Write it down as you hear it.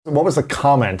What was the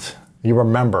comment you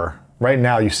remember right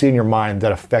now, you see in your mind,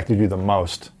 that affected you the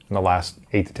most in the last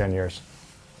 8 to 10 years?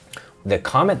 The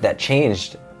comment that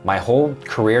changed my whole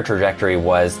career trajectory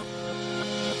was...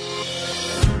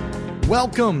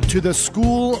 Welcome to the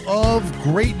School of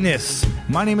Greatness.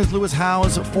 My name is Lewis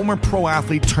Howes, former pro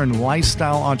athlete turned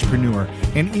lifestyle entrepreneur.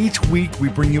 And each week we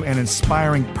bring you an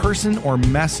inspiring person or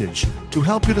message to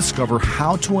help you discover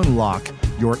how to unlock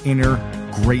your inner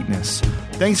greatness.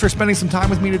 Thanks for spending some time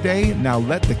with me today. Now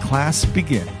let the class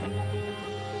begin.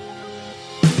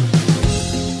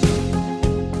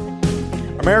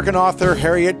 American author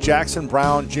Harriet Jackson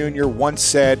Brown Jr. once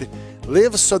said,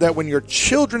 "Live so that when your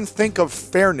children think of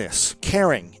fairness,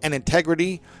 caring, and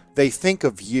integrity, they think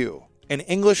of you." And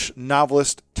English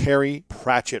novelist Terry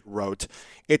Pratchett wrote,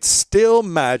 "It's still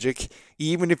magic,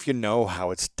 even if you know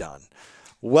how it's done."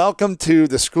 Welcome to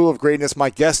the School of Greatness.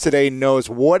 My guest today knows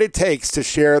what it takes to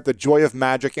share the joy of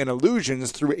magic and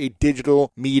illusions through a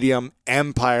digital medium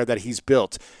empire that he's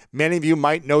built. Many of you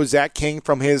might know Zach King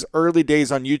from his early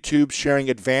days on YouTube, sharing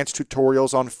advanced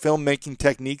tutorials on filmmaking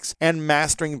techniques and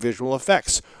mastering visual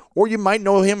effects. Or you might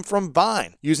know him from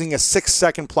Vine, using a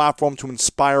 6-second platform to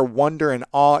inspire wonder and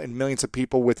awe in millions of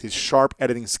people with his sharp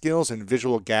editing skills and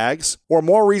visual gags. Or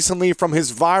more recently, from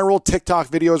his viral TikTok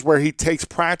videos where he takes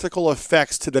practical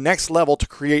effects to the next level to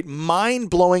create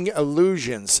mind-blowing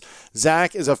illusions.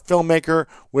 Zach is a filmmaker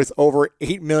with over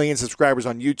 8 million subscribers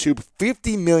on YouTube,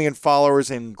 50 million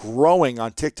followers and growing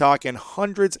on TikTok, and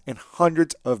hundreds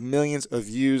of millions of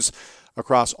views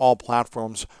across all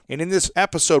platforms. And in this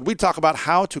episode, we talk about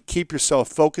how to keep yourself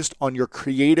focused on your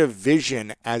creative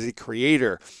vision as a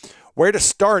creator, where to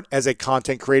start as a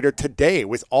content creator today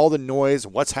with all the noise,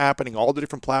 what's happening, all the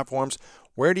different platforms.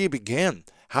 Where do you begin?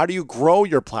 How do you grow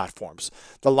your platforms?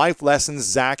 The life lessons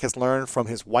Zach has learned from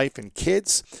his wife and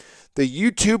kids, the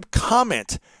YouTube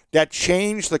comment that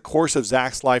changed the course of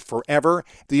Zach's life forever,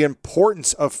 the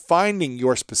importance of finding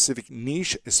your specific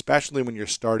niche, especially when you're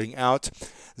starting out,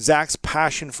 Zach's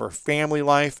passion for family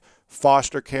life,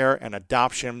 foster care, and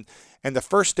adoption, and the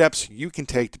first steps you can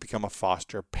take to become a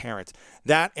foster parent.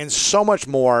 That and so much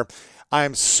more. I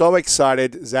am so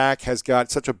excited. Zach has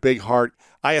got such a big heart.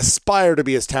 I aspire to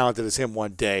be as talented as him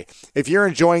one day. If you're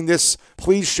enjoying this,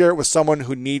 please share it with someone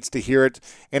who needs to hear it.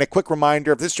 And a quick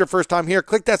reminder, if this is your first time here,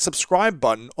 click that subscribe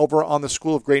button over on the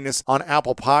School of Greatness on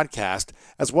Apple Podcast,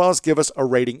 as well as give us a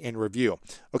rating and review.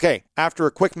 Okay, after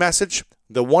a quick message,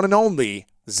 the one and only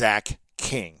Zach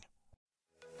King.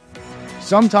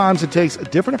 Sometimes it takes a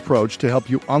different approach to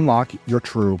help you unlock your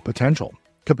true potential.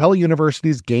 Capella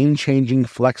University's game-changing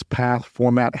FlexPath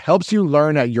format helps you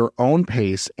learn at your own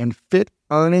pace and fit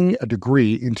earning a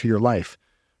degree into your life.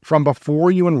 From before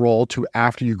you enroll to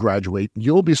after you graduate,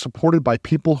 you'll be supported by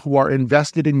people who are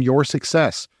invested in your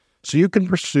success, so you can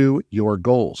pursue your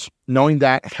goals, knowing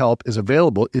that help is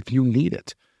available if you need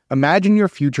it. Imagine your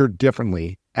future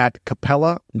differently at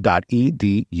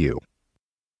capella.edu.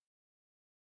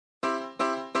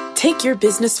 Take your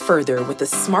business further with the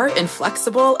smart and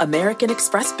flexible American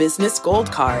Express Business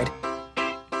Gold Card.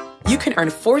 You can earn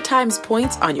 4 times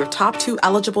points on your top 2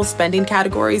 eligible spending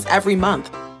categories every month,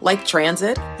 like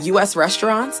transit, U.S.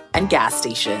 restaurants, and gas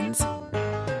stations.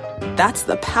 That's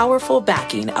the powerful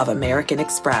backing of American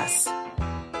Express.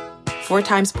 4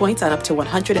 times points on up to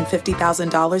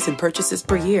 $150,000 in purchases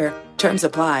per year. Terms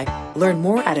apply. Learn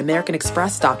more at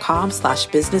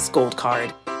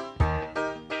americanexpress.com/businessgoldcard.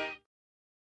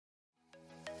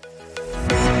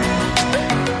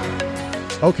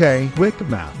 Okay, quick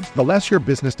math. The less your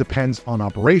business depends on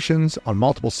operations, on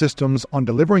multiple systems, on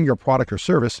delivering your product or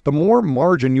service, the more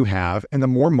margin you have and the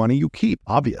more money you keep.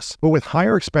 Obvious. But with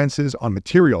higher expenses on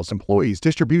materials, employees,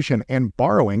 distribution, and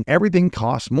borrowing, everything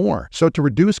costs more. So to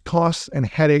reduce costs and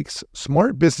headaches,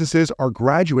 smart businesses are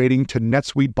graduating to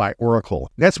NetSuite by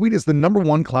Oracle. NetSuite is the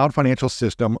 #1 cloud financial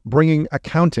system, bringing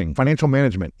accounting, financial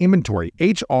management, inventory,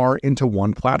 HR into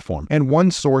one platform and one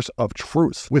source of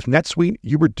truth. With NetSuite,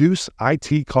 you reduce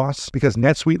IT costs because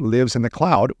NetSuite lives in the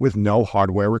cloud with no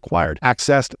hardware required,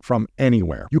 accessed from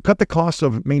anywhere. You cut the cost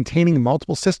of maintaining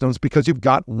multiple systems because you've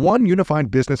got one unified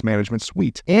business management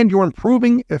suite, and you're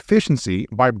improving efficiency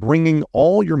by bringing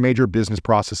all your major business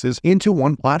processes into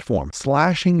one platform,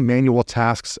 slashing manual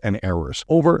tasks and errors.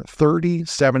 Over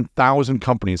 37,000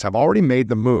 companies have already made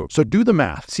the move. So do the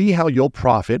math. See how you'll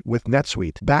profit with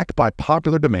NetSuite. Backed by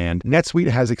popular demand, NetSuite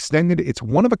has extended its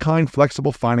one-of-a-kind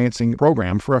flexible financing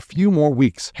program for a few more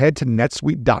weeks. Head to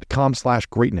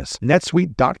netsuite.com/greatness.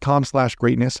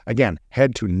 netsuite.com/greatness. Again,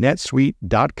 head to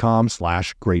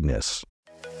netsuite.com/greatness.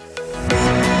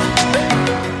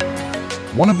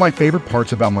 One of my favorite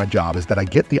parts about my job is that I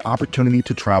get the opportunity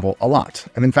to travel a lot.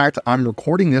 And in fact, I'm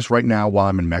recording this right now while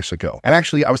I'm in Mexico. And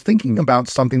actually, I was thinking about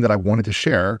something that I wanted to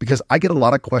share because I get a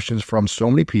lot of questions from so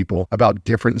many people about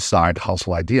different side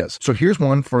hustle ideas. So here's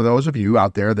one for those of you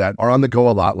out there that are on the go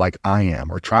a lot like I am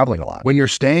or traveling a lot. When you're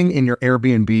staying in your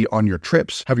Airbnb on your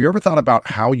trips, have you ever thought about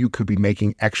how you could be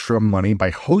making extra money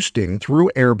by hosting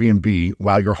through Airbnb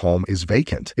while your home is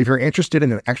vacant? If you're interested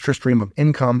in an extra stream of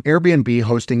income, Airbnb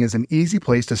hosting is an easy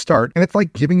place to start, and it's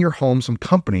like giving your home some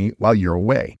company while you're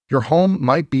away. Your home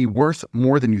might be worth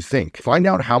more than you think. Find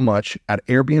out how much at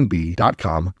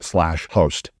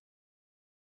airbnb.com/host.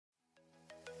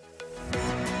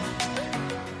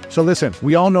 So listen,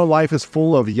 we all know life is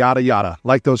full of yada yada,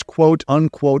 like those quote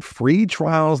unquote free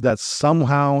trials that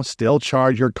somehow still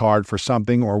charge your card for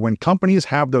something, or when companies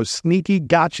have those sneaky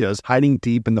gotchas hiding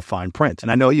deep in the fine print.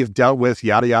 And I know you've dealt with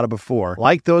yada yada before,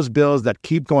 like those bills that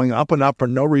keep going up and up for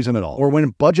no reason at all, or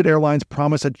when budget airlines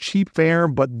promise a cheap fare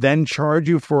but then charge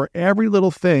you for every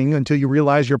little thing until you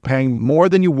realize you're paying more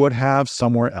than you would have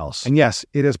somewhere else. And yes,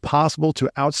 it is possible to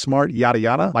outsmart yada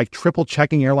yada, like triple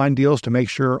checking airline deals to make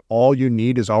sure all you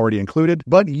need is already included,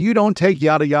 but you don't take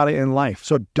yada yada in life.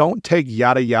 So don't take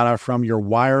yada yada from your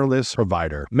wireless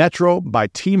provider. Metro by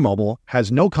T-Mobile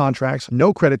has no contracts,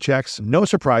 no credit checks, no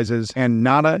surprises, and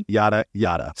nada yada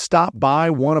yada. Stop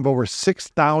by one of over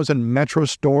 6,000 Metro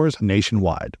stores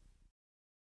nationwide.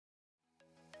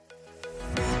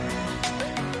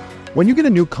 When you get a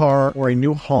new car or a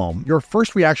new home, your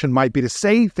first reaction might be to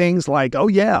say things like, oh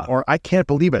yeah, or I can't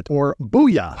believe it, or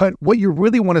booyah. But what you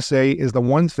really want to say is the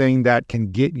one thing that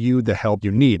can get you the help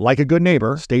you need. Like a good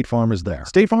neighbor, State Farm is there.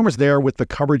 State Farm is there with the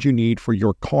coverage you need for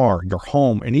your car, your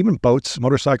home, and even boats,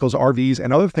 motorcycles, RVs,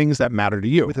 and other things that matter to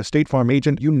you. With a State Farm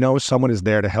agent, you know someone is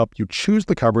there to help you choose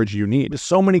the coverage you need. With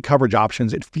so many coverage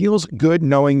options, it feels good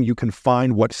knowing you can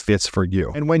find what fits for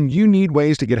you. And when you need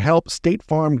ways to get help, State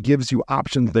Farm gives you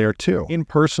options there too, in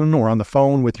person or on the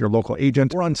phone with your local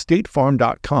agent or on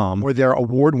statefarm.com, where their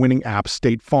award-winning app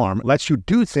State Farm lets you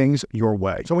do things your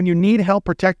way. So when you need help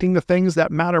protecting the things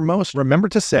that matter most, remember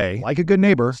to say, like a good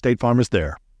neighbor, State Farm is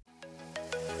there.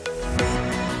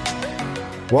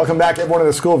 Welcome back, everyone, to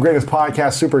the School of Greatness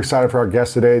podcast. Super excited for our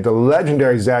guest today. The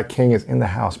legendary Zach King is in the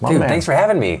house. Dude, thanks for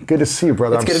having me. Good to see you,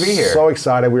 brother. It's good to be here. So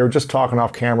excited. We were just talking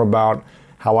off camera about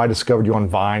how I discovered you on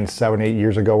Vine 7-8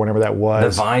 years ago, whenever that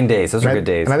was. The Vine days, those are good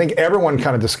days. And I think everyone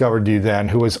kind of discovered you then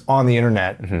who was on the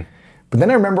internet. Mm-hmm. But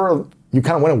then I remember you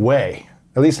kind of went away,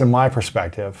 at least in my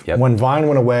perspective. Yep. When Vine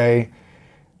went away,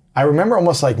 I remember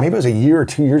almost like maybe it was a year or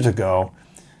 2 years ago,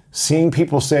 seeing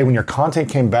people say, when your content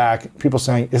came back, people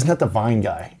saying, isn't that the Vine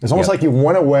guy? It's almost like you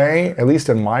went away, at least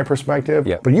in my perspective,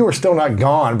 but you were still not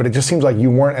gone, but it just seems like you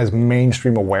weren't as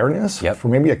mainstream awareness for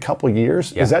maybe a couple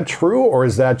years. Is that true, or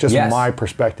is that just my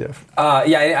perspective? I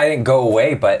didn't go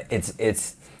away, but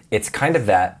it's kind of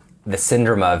that, the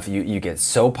syndrome of you get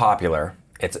so popular,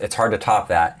 it's hard to top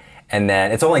that. And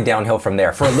then it's only downhill from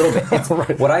there for a little bit.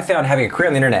 Right. What I found having a career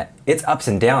on the internet, it's ups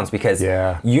and downs because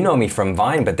you know me from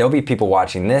Vine, but there'll be people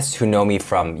watching this who know me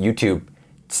from YouTube.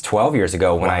 It's 12 years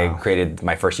ago when I created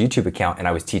my first YouTube account and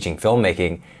I was teaching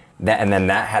filmmaking. And then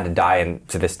that had to die, and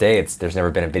to this day, there's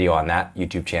never been a video on that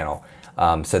YouTube channel.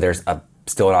 So there's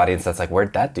still an audience that's like,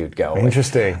 where'd that dude go?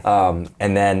 Interesting.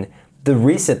 And then the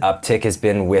recent uptick has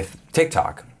been with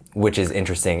TikTok, which is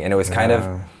interesting. And it was kind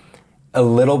of a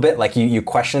little bit like you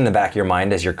question in the back of your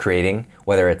mind as you're creating,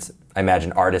 whether it's, I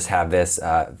imagine artists have this,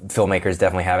 filmmakers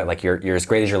definitely have it, like you're as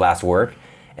great as your last work.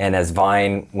 And as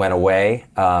Vine went away,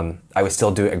 I was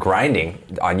still grinding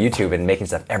on YouTube and making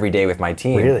stuff every day with my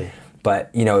team. Really?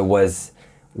 But it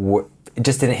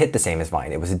just didn't hit the same as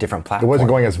Vine. It was a different platform. It wasn't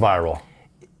going as viral.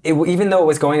 Even though it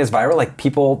was going as viral, like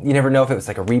people, you never know if it was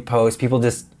like a repost. People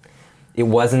it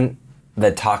wasn't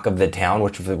the talk of the town,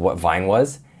 which was what Vine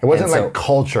was. It wasn't like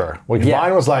culture. Like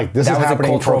Vine was like, this is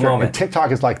happening culture. Moment. And TikTok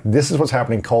is like, this is what's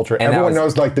happening culture. And everyone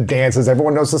knows like the dances,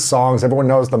 everyone knows the songs, everyone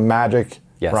knows the magic,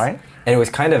 right? And it was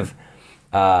kind of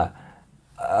a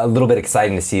little bit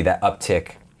exciting to see that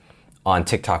uptick on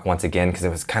TikTok once again, because it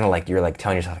was kind of like you're like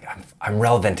telling yourself, like, I'm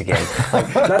relevant again.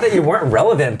 Like, not that you weren't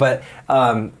relevant, but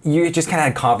you just kind of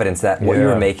had confidence that what you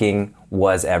were making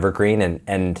was evergreen.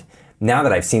 And now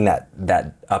that I've seen that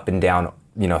up and down,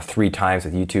 3 times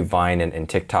with YouTube, Vine, and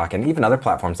TikTok, and even other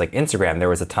platforms like Instagram, there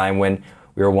was a time when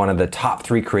we were one of the top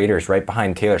 3 creators right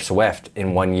behind Taylor Swift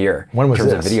in 1 year. When was in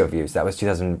terms this? of video views. That was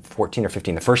 2014 or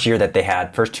 15, the first year that they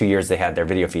had, first 2 years they had their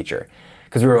video feature.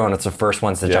 Because we were one of the first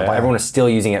ones to jump on. Everyone was still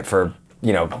using it for,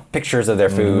 pictures of their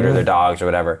food or their dogs or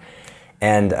whatever.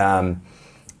 And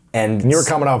you were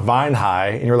coming off Vine high,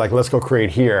 and you were like, let's go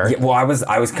create here. Yeah, well, I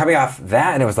was coming off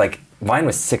that, and it was like, Vine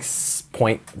was 6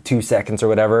 0.2 seconds or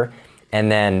whatever. And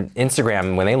then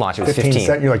Instagram, when they launched, it was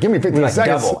 15. You're like, give me 15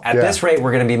 seconds. Double. At this rate,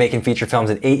 we're going to be making feature films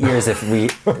in 8 years if we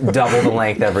double the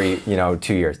length every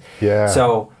 2 years. Yeah.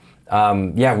 So,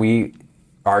 we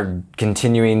are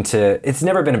continuing to. It's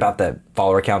never been about the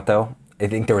follower count, though. I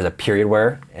think there was a period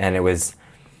where, and it was,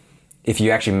 if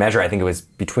you actually measure, I think it was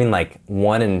between like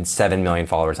 1 and 7 million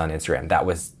followers on Instagram. That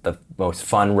was the most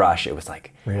fun rush. It was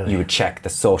like, you would check the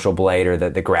Social Blade or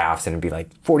the graphs and it'd be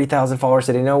like 40,000 followers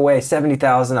today, no way,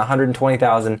 70,000,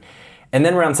 120,000. And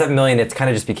then around 7 million, it's kind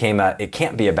of just became it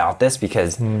can't be about this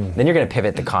because then you're going to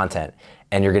pivot the content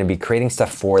and you're going to be creating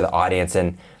stuff for the audience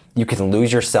and you can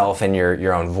lose yourself and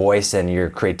your own voice and your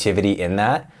creativity in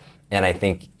that. And I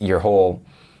think your whole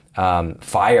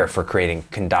fire for creating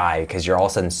can die because you're all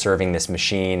of a sudden serving this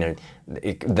machine and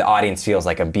the audience feels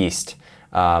like a beast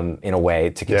in a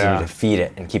way to continue to feed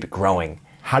it and keep it growing.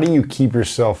 How do you keep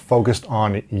yourself focused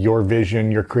on your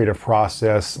vision, your creative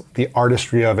process, the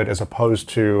artistry of it as opposed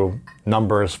to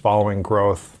numbers, following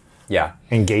growth,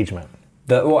 engagement?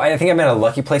 I think I'm in a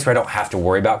lucky place where I don't have to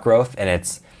worry about growth and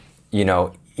it's,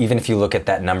 even if you look at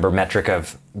that number metric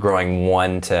of growing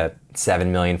 1 to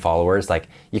 7 million followers, like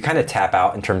you kind of tap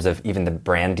out in terms of even the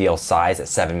brand deal size at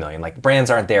 7 million. Like brands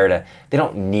aren't there they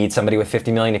don't need somebody with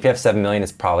 50 million. If you have 7 million,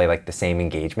 it's probably like the same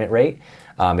engagement rate.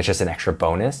 It's just an extra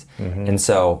bonus. Mm-hmm. And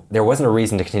so there wasn't a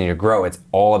reason to continue to grow. It's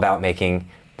all about making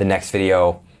the next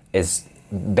video is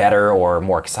better or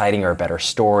more exciting or a better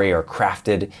story or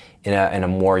crafted in a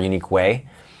more unique way.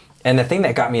 And the thing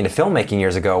that got me into filmmaking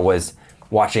years ago was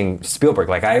watching Spielberg.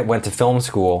 Like I went to film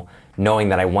school knowing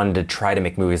that I wanted to try to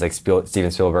make movies like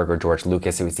Steven Spielberg or George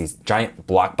Lucas. It was these giant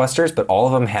blockbusters, but all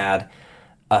of them had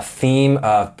a theme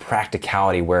of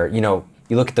practicality where,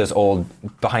 you look at those old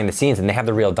behind the scenes and they have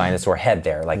the real dinosaur head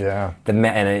there. Like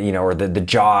the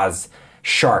Jaws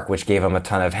shark, which gave them a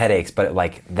ton of headaches, but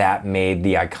that made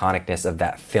the iconicness of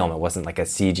that film. It wasn't like a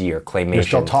CG or claymation. You're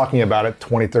still talking about it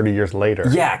 20, 30 years later.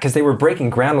 Yeah, because they were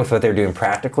breaking ground with what they were doing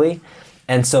practically.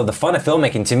 And so the fun of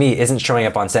filmmaking to me isn't showing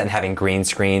up on set and having green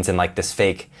screens and like this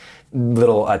fake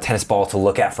little tennis ball to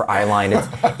look at for eyeline.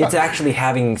 It's actually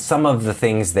having some of the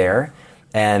things there.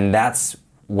 And that's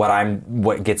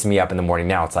what gets me up in the morning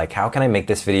now. It's like, how can I make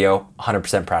this video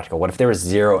 100% practical? What if there was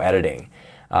zero editing?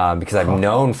 Because I've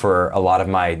known for a lot of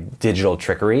my digital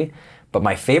trickery, but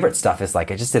my favorite stuff is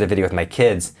like, I just did a video with my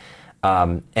kids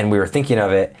and we were thinking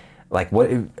of it, like what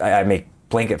I make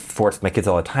blanket forts with my kids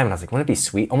all the time, and I was like, wouldn't it be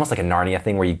sweet? Almost like a Narnia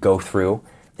thing where you go through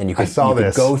and you could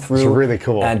go through. It's really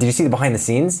cool. Did you see the behind the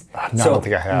scenes? No, I don't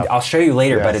think I have. I'll show you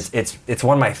later, but it's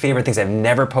one of my favorite things. I've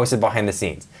never posted behind the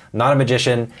scenes. I'm not a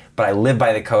magician, but I live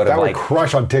by the code of like. That would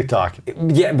crush on TikTok.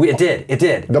 Yeah, it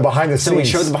did. The behind the scenes. So we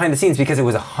showed the behind the scenes because it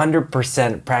was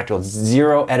 100% practical,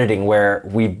 zero editing. Where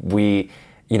we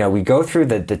go through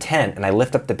the tent and I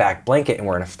lift up the back blanket and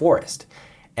we're in a forest,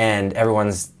 and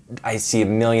I see a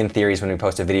million theories when we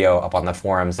post a video up on the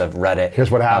forums of Reddit.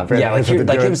 Here's what happened.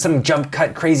 It was some jump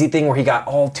cut crazy thing where he got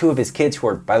all 2 of his kids, who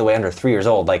are, by the way, under 3 years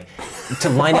old, like to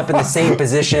line up in the same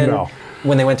position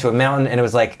when they went to a mountain. And it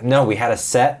was like, no, we had a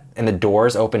set and the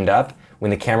doors opened up.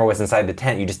 When the camera was inside the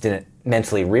tent, you just didn't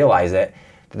mentally realize it.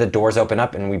 The doors open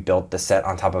up and we built the set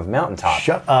on top of a mountaintop.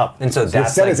 Shut up. And so the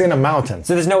set is in a mountain.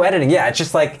 So there's no editing. Yeah, it's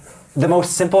just like the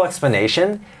most simple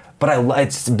explanation. But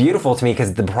it's beautiful to me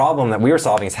because the problem that we were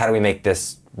solving is how do we make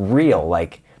this real?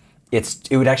 Like, it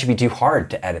would actually be too hard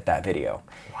to edit that video.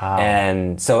 Wow.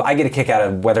 And so I get a kick out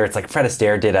of whether it's like Fred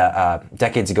Astaire did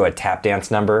decades ago a tap dance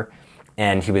number,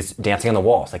 and he was dancing on the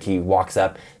walls. Like he walks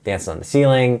up, dances on the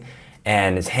ceiling,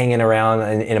 and is hanging around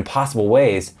in impossible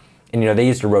ways. And they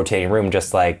used a rotating room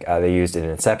just like they used in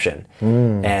Inception.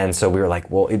 And so we were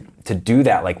like, well, to do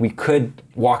that, like we could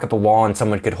walk up a wall and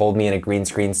someone could hold me in a green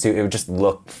screen suit. It would just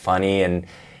look funny and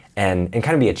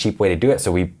kind of be a cheap way to do it.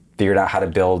 So we figured out how to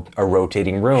build a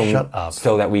rotating room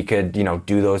so that we could,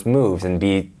 do those moves and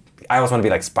I always want to be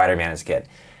like Spider-Man as a kid.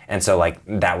 And so like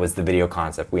that was the video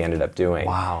concept we ended up doing.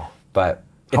 Wow. But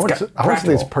how much do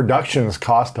these productions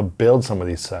cost to build some of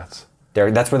these sets?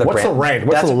 That's where What's the range?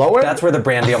 What's the lower? That's where the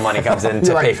brand deal money comes in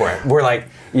to pay for it. We're like,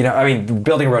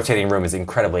 building a rotating room is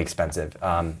incredibly expensive.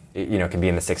 It can be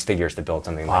in the 6 figures to build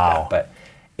something like that. But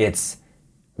it's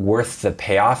worth the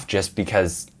payoff just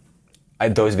because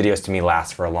those videos to me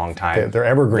last for a long time. They're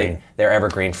evergreen. They're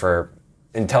evergreen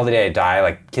until the day I die.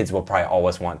 Like kids will probably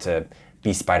always want to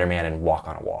be Spider-Man and walk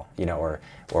on a wall,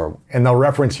 or. And they'll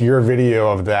reference your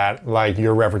video of that like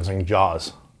you're referencing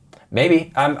Jaws.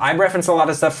 Maybe. I reference a lot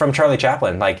of stuff from Charlie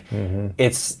Chaplin. Like,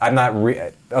 a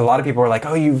lot of people are like,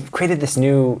 oh, you've created this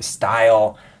new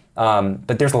style.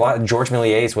 But there's a lot. George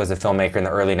Méliès was a filmmaker in the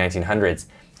early 1900s.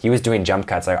 he was doing jump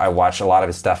cuts. I watch a lot of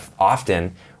his stuff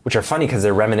often, which are funny because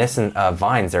they're reminiscent of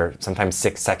Vines. They're sometimes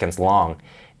 6 seconds long,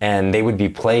 and they would be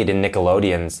played in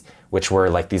Nickelodeons, which were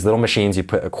like these little machines. You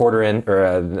put a quarter in or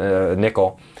a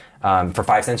nickel. For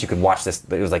 5 cents, you could watch this.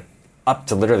 It was like up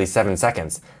to literally 7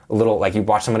 seconds. A little like you'd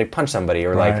watch somebody punch somebody,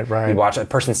 or like you'd watch a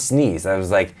person sneeze. That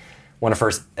was like one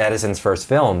of Edison's first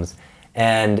films.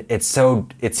 And it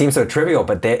seems so trivial,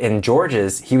 but in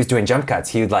George's, he was doing jump cuts.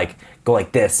 He would like go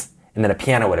like this, and then a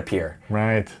piano would appear.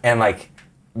 Right. And like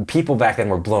people back then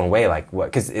were blown away, like what?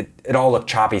 Because it all looked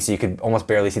choppy, so you could almost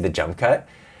barely see the jump cut.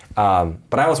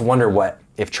 But I always wonder what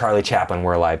if Charlie Chaplin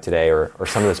were alive today, or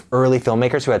some of those early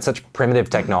filmmakers who had such primitive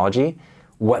technology,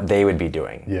 what they would be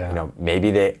doing. Yeah. You know,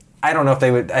 maybe I don't know if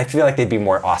they would. I feel like they'd be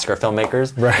more Oscar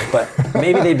filmmakers. Right. But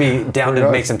maybe they'd be down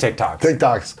to make some TikToks.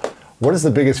 TikToks. What is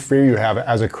the biggest fear you have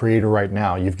as a creator right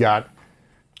now? You've got,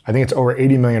 I think it's over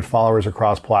 80 million followers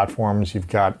across platforms. You've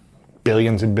got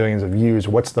billions and billions of views.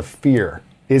 What's the fear?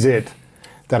 Is it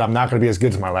that I'm not going to be as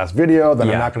good as my last video, that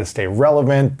I'm not going to stay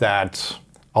relevant, that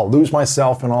I'll lose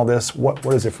myself in all this? What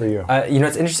is it for you? You know,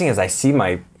 what's interesting is I see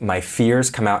my fears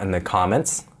come out in the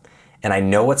comments, and I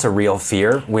know it's a real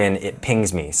fear when it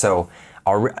pings me. So,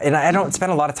 and I don't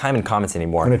spend a lot of time in comments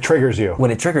anymore. When it triggers you. When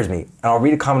it triggers me. And I'll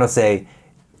read a comment, I'll say,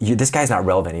 this guy's not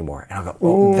relevant anymore. And I'll go,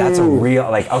 oh, that's a real,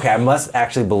 like, okay, I must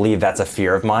actually believe that's a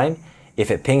fear of mine. If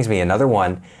it pings me, another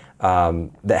one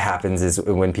that happens is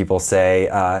when people say,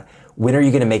 when are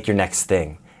you going to make your next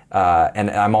thing?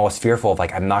 And I'm always fearful of,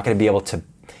 like, I'm not going to be able to,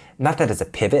 not that it's a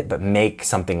pivot, but make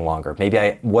something longer.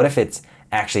 What if it's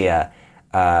actually a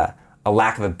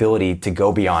lack of ability to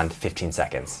go beyond 15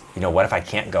 seconds? You know, what if I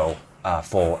can't go a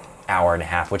full hour and a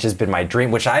half, which has been my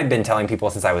dream, which I've been telling people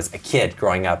since I was a kid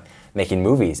growing up making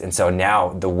movies. And so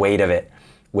now the weight of it,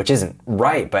 which isn't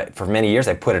right, but for many years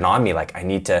I put it on me, like I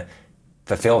need to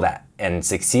fulfill that and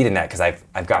succeed in that, because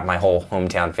I've got my whole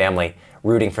hometown family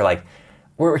rooting for, like,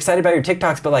 we're excited about your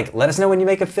TikToks, but like, let us know when you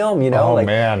make a film, you know? Oh, like,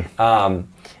 man.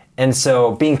 And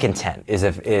so being content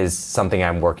is something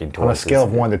I'm working towards. On a scale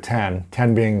of 1 to 10,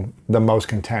 10 being the most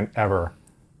content ever,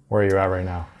 where are you at right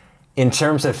now? In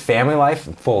terms of family life,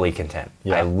 fully content.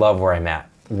 Yeah. I love where I'm at.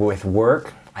 With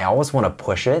work, I always want to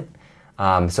push it.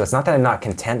 So it's not that I'm not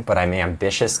content, but I'm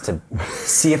ambitious to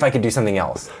see if I could do something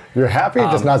else. You're happy,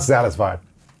 just not satisfied.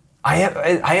 I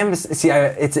am. See,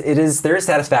 there is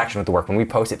satisfaction with the work. When we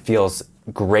post, it feels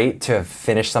great to have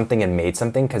finished something and made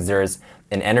something, because there's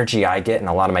an energy I get and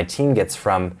a lot of my team gets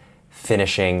from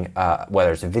finishing,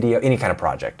 whether it's a video, any kind of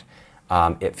project.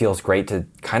 It feels great to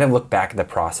kind of look back at the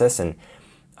process, and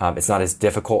it's not as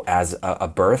difficult as a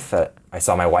birth that I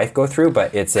saw my wife go through,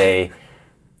 but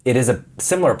it is a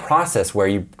similar process where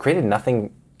you created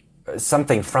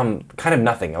something from kind of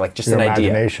nothing, like just Your an idea.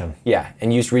 imagination. Yeah,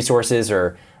 and used resources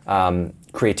or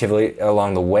creativity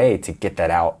along the way to get that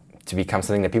out to become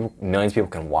something that millions of people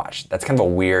can watch. That's kind of a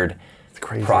weird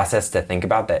process to think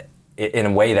about, that in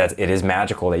a way that it is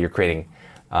magical that you're creating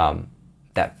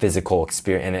that physical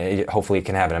experience, and hopefully it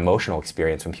can have an emotional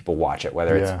experience when people watch it,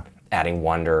 whether it's adding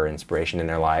wonder or inspiration in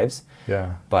their lives.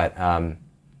 Yeah. But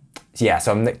yeah,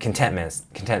 so I'm contentness.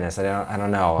 I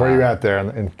don't know. Where are you at there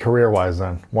in career-wise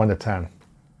then, 1 to 10?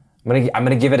 I'm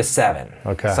gonna give it a 7.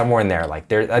 Okay. Somewhere in there. Like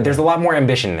there's a lot more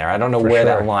ambition in there. I don't know where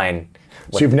that line.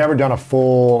 So you've never done a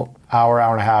full hour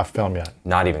and a half film yet?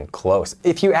 Not even close.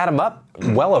 If you add them up,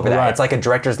 well over that. Right. It's like a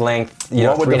director's length,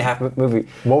 3.5 movie.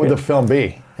 What would the film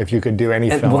be if you could do any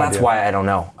film? Well, that's why I don't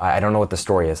know. I don't know what the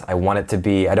story is. I want it to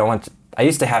be. I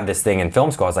used to have this thing in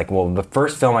film school. I was like, well, the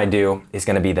first film I do is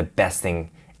going to be the best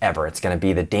thing ever. It's going to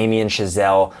be the Damien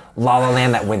Chazelle La La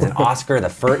Land that wins an Oscar. The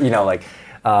first,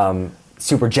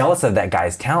 super jealous of that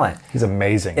guy's talent. He's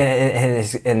amazing.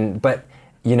 But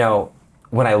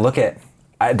when I look at,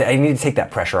 I need to take that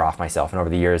pressure off myself. And over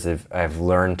the years, I've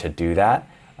learned to do that.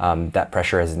 That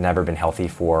pressure has never been healthy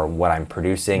for what I'm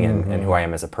producing and who I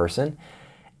am as a person.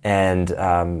 And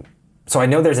so I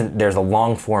know there's a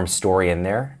long form story in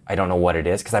there. I don't know what it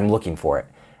is because I'm looking for it.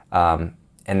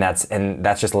 And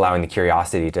that's just allowing the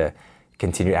curiosity to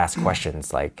continue to ask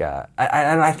questions. Like,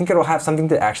 I think it'll have something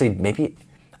to actually maybe.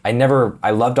 I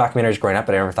loved documentaries growing up,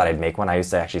 but I never thought I'd make one. I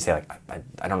used to actually say, like,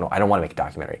 I don't know, I don't want to make a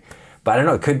documentary. But I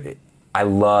don't know, I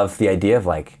love the idea of,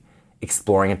 like,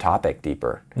 exploring a topic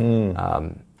deeper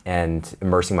and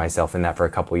immersing myself in that for a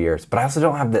couple of years. But I also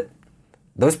don't have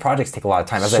those projects take a lot of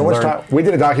time. So much time. We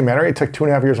did a documentary, it took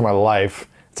 2.5 years of my life.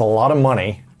 It's a lot of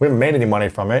money. We haven't made any money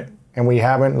from it. And we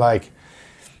haven't,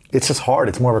 it's just hard.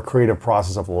 It's more of a creative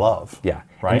process of love. Yeah.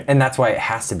 Right? And that's why it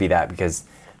has to be that, because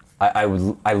I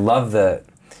love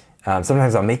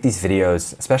sometimes I'll make these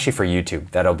videos, especially for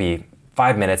YouTube, that'll be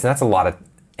 5 minutes, and that's a lot of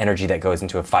energy that goes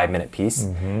into a 5-minute piece.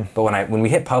 But when we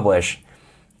hit publish,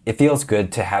 it feels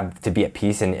good to be at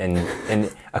peace.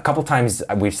 And a couple times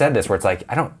we've said this where it's like,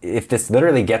 if this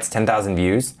literally gets 10,000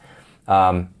 views,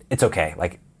 it's okay.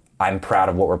 Like, I'm proud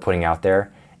of what we're putting out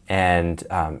there. And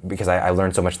because I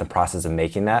learned so much in the process of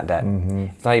making that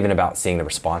it's not even about seeing the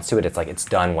response to it. It's like, it's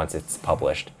done once it's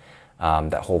published.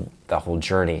 That whole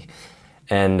journey.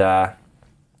 And I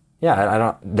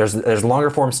don't. There's longer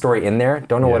form story in there.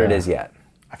 Don't know what it is yet.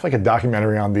 I feel like a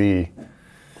documentary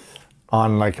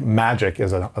on like magic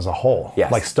as a whole.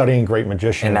 Yes. Like studying great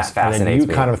magicians. And that fascinates and then you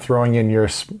me. kind of throwing in your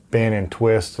spin and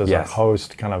twist as a Yes.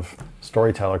 host, kind of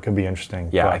storyteller could be interesting.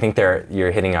 Yeah, But I think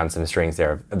you're hitting on some strings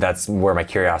there. That's where my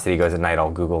curiosity goes at night. I'll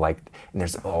Google like, and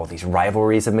there's all these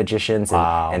rivalries of magicians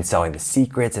and selling the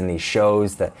secrets and these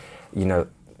shows that,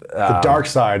 the dark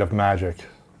side of magic.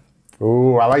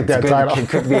 Ooh, I like that title. It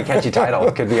could be a catchy title.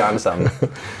 It could be on some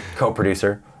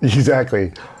co-producer.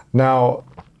 Exactly. Now,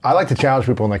 I like to challenge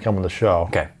people when they come on the show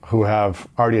who have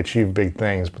already achieved big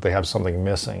things, but they have something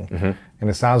missing. And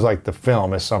it sounds like the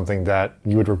film is something that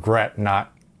you would regret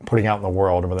not putting out in the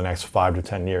world over the next 5 to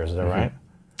 10 years. Is that right?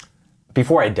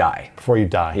 Before I die. Before you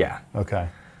die? Yeah. Okay.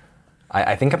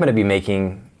 I think I'm going to be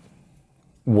making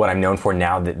what I'm known for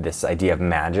now, this idea of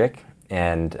magic.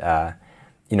 And,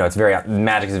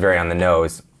 magic is very on the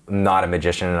nose. I'm not a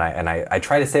magician, and I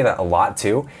try to say that a lot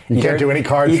too. You can't do any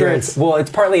card tricks. It's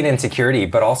partly an insecurity,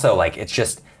 but also like it's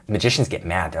just magicians get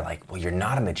mad. They're like, well, you're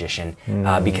not a magician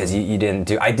because you didn't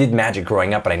do. I did magic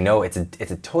growing up, but I know it's a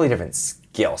totally different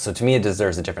skill. So to me, it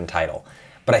deserves a different title.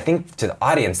 But I think to the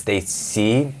audience, they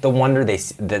see the wonder,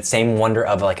 that same wonder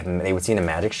of like they would see in a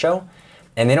magic show,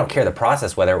 and they don't care the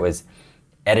process, whether it was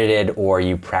edited or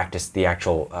you practiced the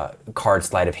actual card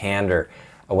sleight of hand or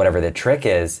whatever the trick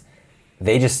is.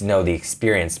 They just know the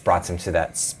experience brought them to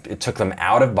that. It took them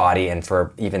out of body, and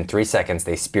for even 3 seconds,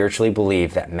 they spiritually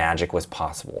believed that magic was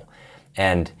possible.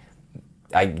 And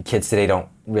kids today don't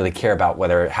really care about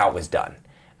how it was done,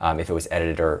 if it was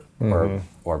edited or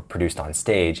produced on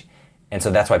stage, and so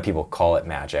that's why people call it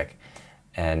magic.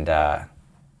 And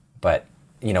but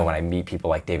when I meet people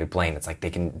like David Blaine, it's like they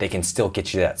can still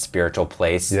get you to that spiritual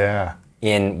place. Yeah.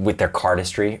 With their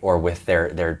cardistry or with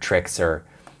their tricks or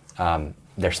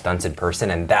their stunts in person,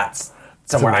 and that's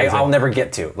somewhere I'll never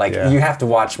get to. Like, you have to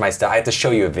watch my stuff. I have to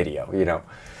show you a video,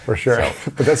 For sure.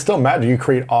 So. But that's still magic. You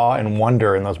create awe and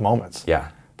wonder in those moments. Yeah.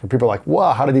 For people like,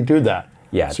 wow, how did he do that?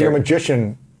 Yeah. So you're a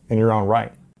magician in your own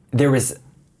right. There was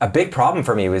a big problem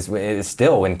for me is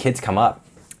still when kids come up,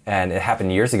 and it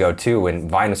happened years ago too, when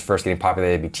Vine was first getting popular.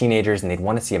 They'd be teenagers and they'd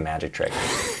want to see a magic trick.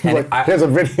 And here's a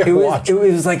video to watch. It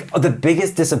was like the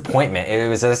biggest disappointment. It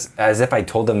was as if I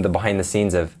told them the behind the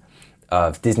scenes of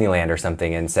Disneyland or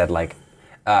something, and said like,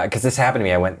 because this happened to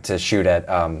me. I went to shoot at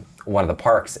one of the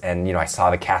parks, and I saw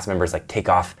the cast members like take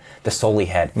off the Soli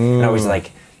head, and I was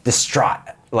like distraught.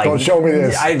 Like, don't show me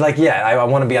this. I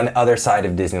want to be on the other side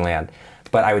of Disneyland.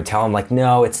 But I would tell them like,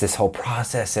 no, it's this whole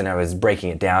process, and I was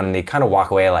breaking it down, and they'd kind of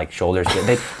walk away like shoulders.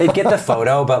 They'd get the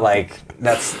photo, but like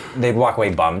they'd walk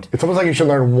away bummed. It's almost like you should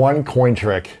learn one coin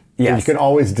trick that you can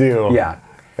always do. Yeah.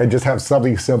 And just have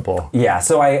something simple. Yeah.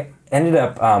 So I ended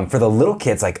up for the little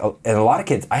kids, like, and a lot of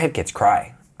kids, I had kids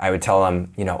cry. I would tell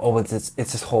them, it's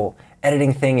this whole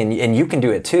editing thing, and you can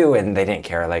do it too, and they didn't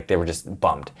care. Like, they were just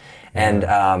bummed. And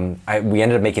we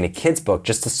ended up making a kids book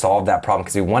just to solve that problem,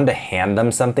 because we wanted to hand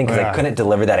them something, because I couldn't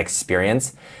deliver that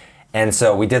experience. And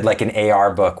so we did like an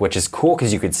AR book, which is cool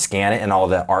because you could scan it and all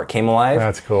the art came alive.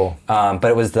 That's cool. But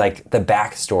it was like the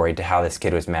backstory to how this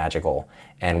kid was magical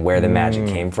and where the magic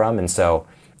came from. And so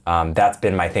that's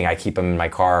been my thing. I keep them in my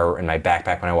car or in my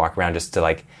backpack when I walk around, just to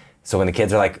like, so when the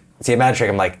kids are like, see a magic trick,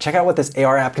 I'm like, check out what this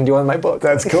AR app can do on my book.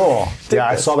 That's cool. Yeah,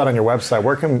 I saw that on your website.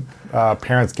 Where can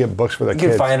parents get books for their kids? You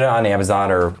can find it on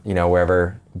Amazon or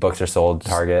wherever books are sold,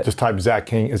 Target. Just type Zach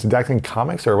King. Is it Zach King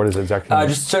Comics, or what is it, Zach King?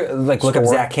 Just look up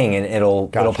Zach King, and it'll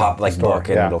pop like book,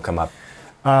 and it'll come up.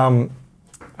 I'm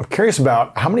curious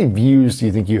about how many views do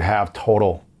you think you have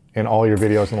total in all your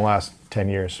videos in the last 10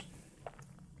 years?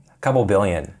 Couple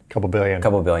billion. Couple billion.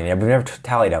 Yeah, we've never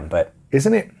tallied them, but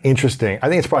isn't it interesting? I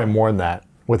think it's probably more than that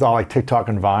with all like TikTok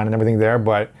and Vine and everything there,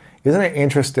 but isn't it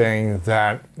interesting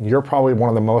that you're probably one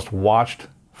of the most watched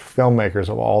filmmakers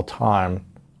of all time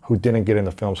who didn't get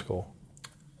into film school?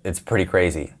 It's pretty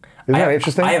crazy. Isn't that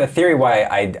interesting? I have a theory why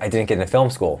I didn't get into film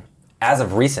school as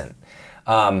of recent.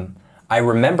 I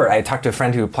remember I talked to a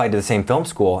friend who applied to the same film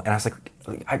school, and I was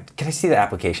like, can I see the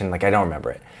application? Like, I don't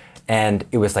remember it. And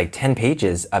it was like 10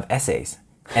 pages of essays,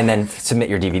 and then submit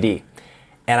your DVD.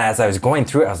 And as I was going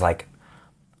through it, I was like,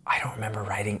 I don't remember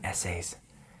writing essays.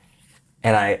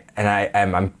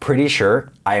 And I'm pretty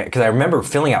sure because I remember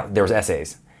filling out, there was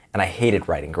essays, and I hated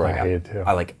writing growing up. I hated too.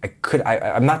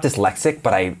 I'm not dyslexic,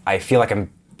 but I feel like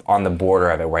I'm on the border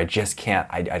of it where I just can't.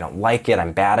 I don't like it.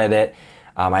 I'm bad at it.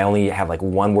 I only have like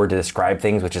one word to describe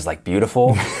things, which is like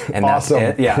beautiful, and Awesome.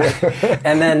 that's it. Yeah.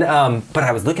 And then, but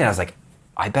I was looking, I was like,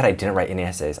 I bet I didn't write any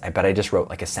essays. I bet I just wrote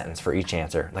like a sentence for each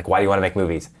answer. Like, why do you want to make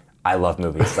movies? I love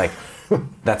movies. Like,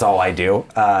 that's all I do.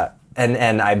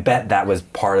 And I bet that was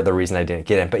part of the reason I didn't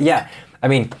get in. But yeah, I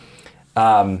mean,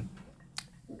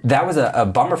 that was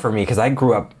a bummer for me because I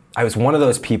grew up, I was one of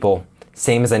those people,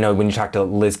 same as I know when you talk to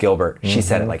Liz Gilbert, she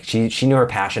said it, like she knew her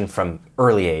passion from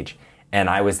early age. And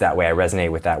I was that way. I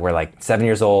resonate with that. Where like 7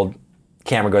 years old,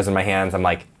 camera goes in my hands. I'm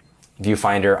like,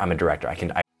 viewfinder. I'm a director.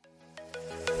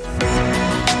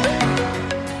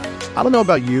 I don't know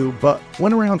about you, but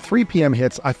when around 3 p.m.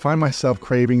 hits, I find myself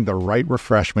craving the right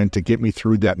refreshment to get me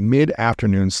through that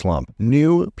mid-afternoon slump.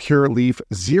 New Pure Leaf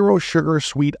Zero Sugar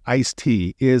Sweet Iced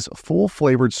Tea is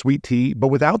full-flavored sweet tea, but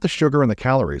without the sugar and the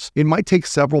calories. It might take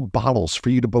several bottles for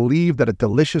you to believe that a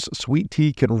delicious sweet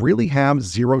tea can really have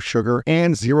zero sugar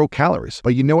and 0 calories.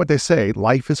 But you know what they say,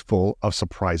 life is full of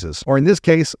surprises. Or in this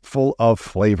case, full of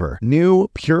flavor. New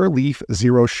Pure Leaf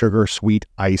Zero Sugar Sweet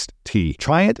Iced Tea.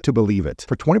 Try it to believe it.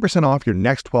 For 20% off your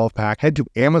next 12-pack, head to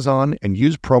Amazon and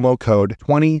use promo code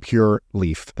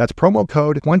 20PureLeaf. That's promo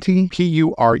code 20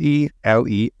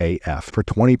 PURELEAF for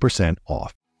 20%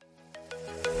 off.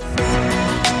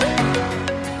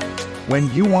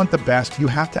 When you want the best, you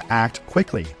have to act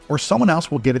quickly, or someone else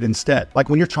will get it instead. Like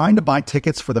when you're trying to buy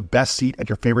tickets for the best seat at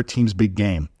your favorite team's big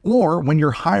game. Or when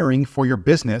you're hiring for your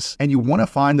business and you want to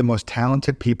find the most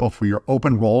talented people for your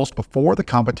open roles before the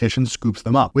competition scoops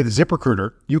them up. With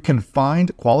ZipRecruiter, you can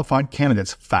find qualified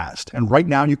candidates fast. And right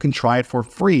now you can try it for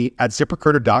free at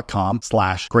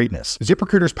ZipRecruiter.com/greatness.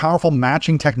 ZipRecruiter's powerful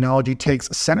matching technology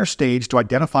takes center stage to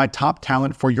identify top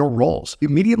talent for your roles.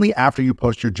 Immediately after you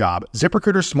post your job,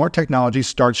 ZipRecruiter's smart technology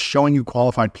starts showing you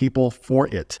qualified people for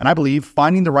it. And I believe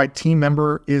finding the right team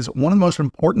member is one of the most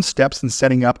important steps in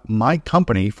setting up my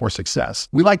company for success.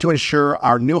 We like to ensure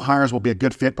our new hires will be a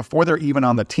good fit before they're even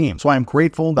on the team. So I am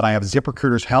grateful that I have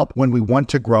ZipRecruiter's help when we want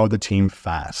to grow the team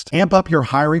fast. Amp up your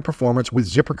hiring performance with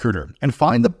ZipRecruiter and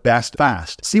find the best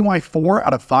fast. See why 4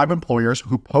 out of 5 employers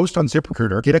who post on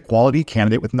ZipRecruiter get a quality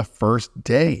candidate within the first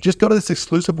day. Just go to this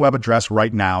exclusive web address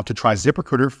right now to try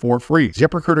ZipRecruiter for free.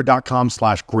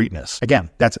 ZipRecruiter.com/greatness. Again,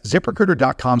 that's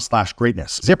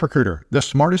ZipRecruiter.com/greatness. ZipRecruiter, the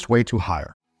smartest way to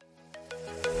hire.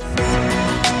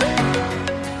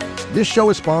 This show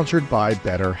is sponsored by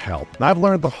BetterHelp. And I've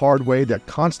learned the hard way that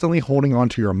constantly holding on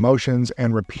to your emotions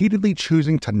and repeatedly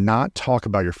choosing to not talk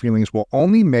about your feelings will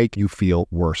only make you feel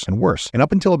worse and worse. And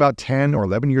up until about 10 or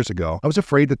 11 years ago, I was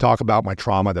afraid to talk about my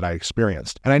trauma that I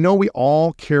experienced. And I know we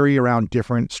all carry around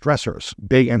different stressors,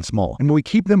 big and small. And when we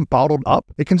keep them bottled up,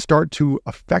 it can start to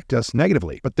affect us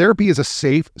negatively. But therapy is a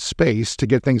safe space to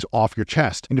get things off your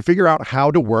chest and to figure out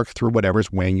how to work through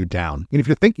whatever's weighing you down. And if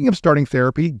you're thinking of starting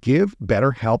therapy, give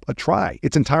BetterHelp a try.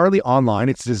 It's entirely online.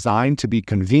 It's designed to be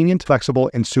convenient,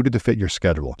 flexible, and suited to fit your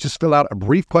schedule. Just fill out a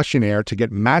brief questionnaire to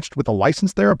get matched with a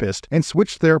licensed therapist and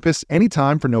switch therapists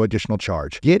anytime for no additional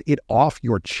charge. Get it off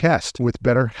your chest with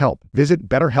BetterHelp. Visit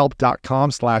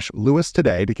BetterHelp.com/Lewis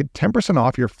today to get 10%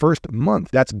 off your first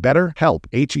month. That's BetterHelp,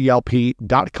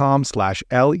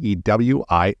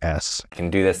 HELP.com/LEWIS. I can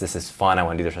do this. This is fun. I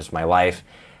want to do this the rest of my life.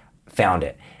 Found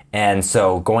it. And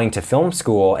so going to film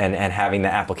school and having the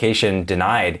application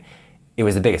denied, it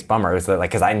was the biggest bummer. It was like,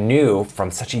 because I knew from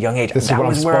such a young age, that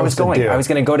was where I was going. I was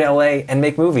going to go to LA and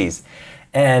make movies.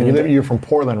 And you're from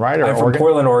Portland, right? I'm from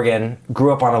Portland, Oregon.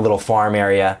 Grew up on a little farm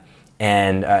area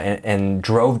and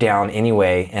drove down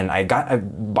anyway. And I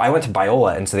went to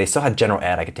Biola, and so they still had general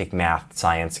ed. I could take math,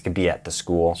 science. I could be at the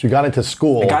school. So you got into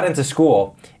school. I got into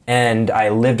school, and I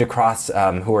lived across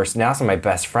who are now some of my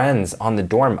best friends on the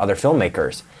dorm, other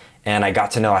filmmakers. And I got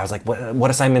to know, I was like,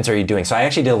 what assignments are you doing? So I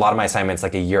actually did a lot of my assignments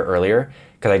like a year earlier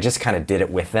because I just kind of did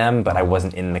it with them, but I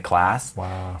wasn't in the class.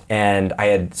 Wow. And I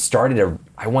had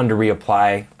I wanted to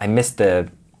reapply.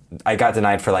 I got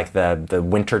denied for like the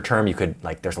winter term. You could,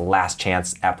 like, there's a last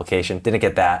chance application. Didn't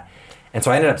get that. And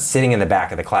so I ended up sitting in the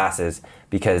back of the classes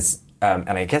because, and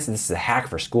I guess this is a hack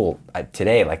for school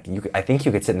today. Like, I think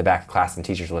you could sit in the back of class and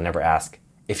teachers will never ask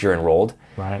if you're enrolled.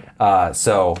 Right.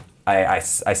 So I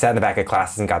sat in the back of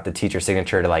classes and got the teacher's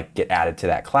signature to like get added to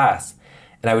that class.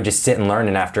 And I would just sit and learn.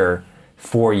 And after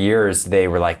 4 years, they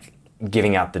were like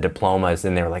giving out the diplomas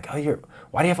and they were like, why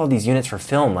do you have all these units for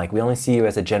film? Like, we only see you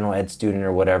as a general ed student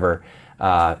or whatever.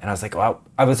 And I was like, well,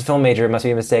 I was a film major. It must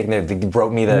be a mistake. And they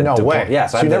wrote me the No way. Yeah.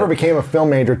 So you never became a film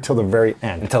major till the very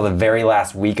end. Until the very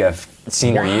last week of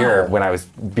senior year,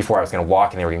 before I was going to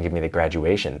walk, and they were going to give me the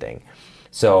graduation thing.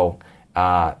 So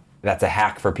that's a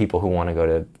hack for people who want to go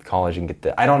to college and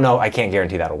get I don't know. I can't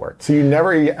guarantee that'll work. So you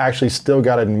never actually still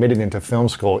got admitted into film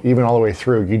school, even all the way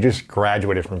through. You just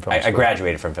graduated from film school. I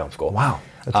graduated from film school. Wow.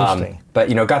 That's interesting.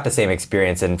 But got the same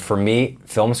experience. And for me,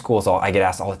 film school is I get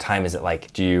asked all the time, is it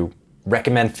like, do you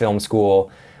recommend film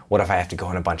school? What if I have to go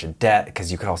in a bunch of debt?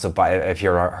 Because you could also buy, if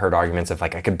you've heard arguments of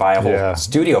like, I could buy a whole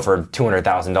studio for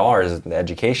 $200,000 the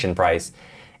education price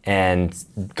and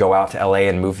go out to LA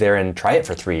and move there and try it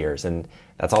for 3 years. And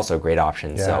that's also a great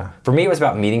option. Yeah. So for me, it was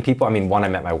about meeting people. I mean, one, I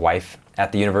met my wife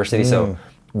at the university, so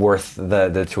worth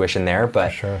the tuition there.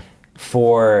 But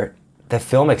for the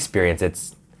film experience,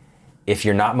 it's, if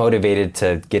you're not motivated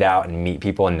to get out and meet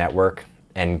people and network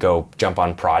and go jump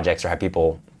on projects or have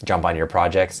people jump on your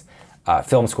projects,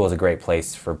 film school is a great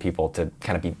place for people to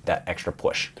kind of be that extra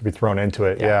push. To be thrown into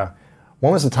it, yeah.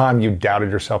 When was the time you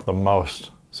doubted yourself the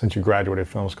most since you graduated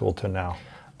film school to now?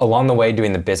 Along the way,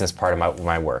 doing the business part of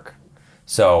my work.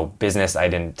 So business, I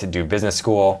didn't do business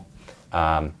school.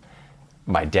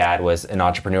 My dad was an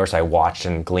entrepreneur, so I watched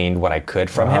and gleaned what I could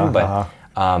from him. But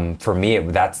for me,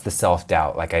 that's the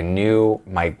self-doubt. Like I knew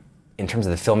in terms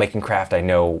of the filmmaking craft, I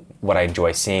know what I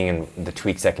enjoy seeing and the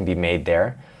tweaks that can be made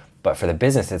there. But for the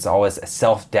business, it's always a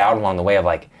self-doubt along the way of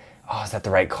like, oh, is that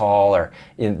the right call? Or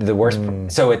the worst.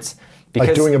 So it's because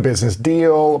like doing a business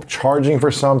deal, charging for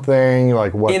something,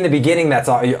 like what? In the beginning, that's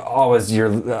always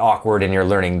you're awkward and you're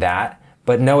learning that.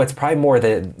 But no, it's probably more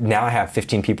that now I have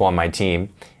 15 people on my team,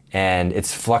 and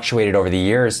it's fluctuated over the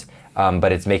years.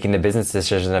 But it's making the business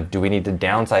decision of, do we need to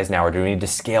downsize now, or do we need to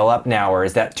scale up now, or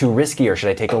is that too risky, or should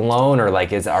I take a loan, or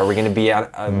like are we going to be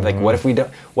like what if we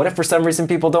don't? What if for some reason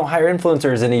people don't hire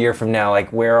influencers in a year from now? Like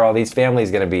where are all these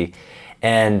families going to be?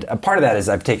 And a part of that is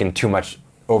I've taken too much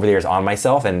over the years on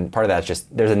myself, and part of that's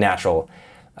just there's a natural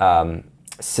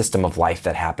system of life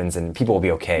that happens, and people will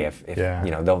be okay if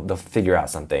they'll figure out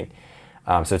something.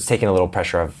 So it's taking a little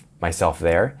pressure of myself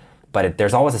there, but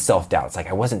there's always a self-doubt. It's like,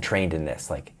 I wasn't trained in this.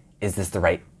 Like, is this the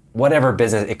right, whatever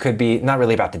business, it could be not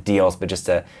really about the deals, but just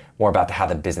more about how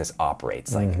the business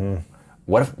operates. Like,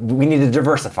 what if we need to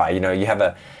diversify? You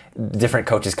have different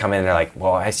coaches come in and they're like,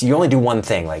 well, I see you only do one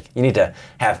thing. Like, you need to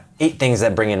have 8 things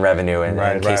that bring in revenue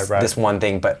in case this one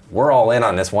thing, but we're all in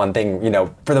on this one thing.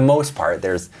 For the most part,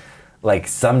 there's like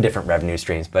some different revenue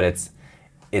streams, but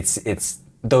it's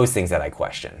those things that I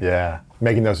question. Yeah,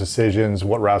 making those decisions,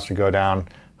 what routes to go down,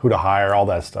 who to hire, all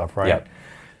that stuff, right? Yep.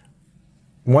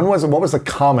 What was the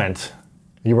comment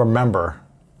you remember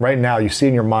right now, you see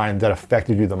in your mind, that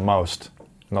affected you the most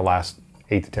in the last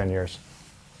 8 to 10 years?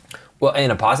 Well,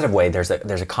 in a positive way, there's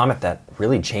a comment that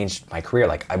really changed my career.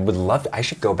 Like, I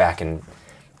should go back and,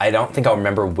 I don't think I'll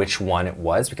remember which one it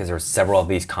was because there were several of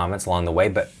these comments along the way,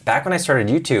 but back when I started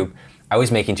YouTube, I was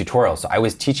making tutorials, so I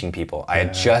was teaching people. I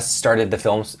had just started the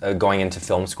films, going into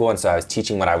film school, and so I was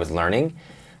teaching what I was learning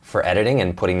for editing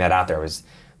and putting that out there.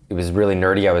 It was really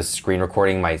nerdy. I was screen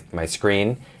recording my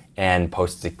screen and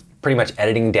pretty much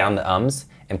editing down the ums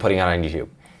and putting it on YouTube.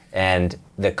 And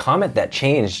the comment that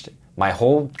changed my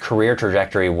whole career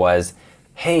trajectory was,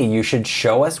 hey, you should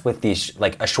show us with these,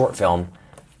 like a short film,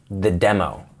 the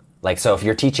demo. Like, so if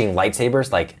you're teaching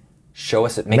lightsabers, like, show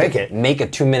us, make a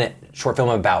 2-minute short film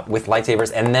with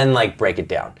lightsabers, and then like break it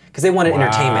down. Because they wanted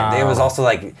entertainment. It was also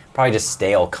like probably just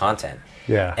stale content.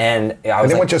 Yeah. And they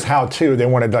weren't just how to, they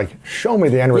wanted like, show me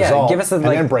the end result, give us and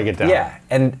then break it down. Yeah,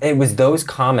 and it was those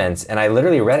comments, and I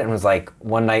literally read it and was like,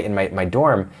 one night in my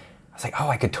dorm, I was like, oh,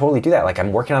 I could totally do that. Like,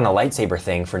 I'm working on a lightsaber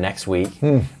thing for next week.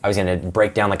 I was gonna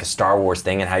break down like a Star Wars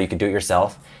thing and how you could do it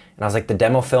yourself. And I was like, the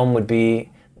demo film would be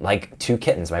like 2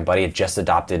 kittens. My buddy had just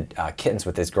adopted kittens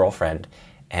with his girlfriend,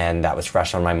 and that was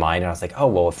fresh on my mind. And I was like, oh,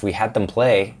 well, if we had them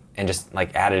play and just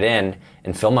like add it in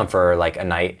and film them for like a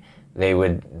night,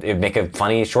 it'd make a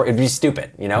funny short, it'd be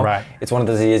stupid, Right. It's one of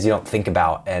those ideas you don't think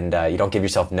about, and you don't give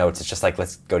yourself notes. It's just like,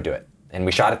 let's go do it. And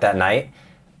we shot it that night.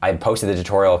 I posted the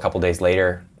tutorial a couple days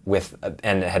later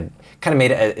and had kind of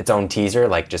made it its own teaser,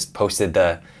 like just posted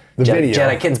the video.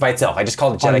 Jedi Kittens by itself. I just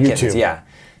called it Jedi Kittens. YouTube. Yeah.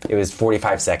 It was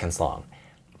 45 seconds long.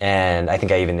 And I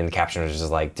think I even in the caption was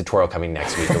just like, tutorial coming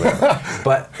next week or whatever.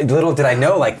 But little did I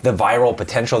know, like, the viral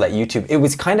potential that YouTube, it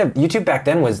was kind of, YouTube back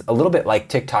then was a little bit like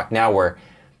TikTok now, where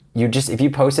if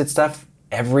you posted stuff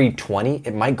every 20,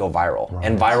 it might go viral. Right.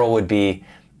 And viral would be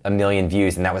 1 million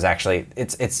views, and that was actually,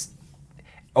 it's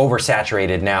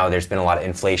oversaturated now. There's been a lot of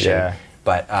inflation. Yeah.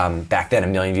 But back then,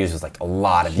 1 million views was like a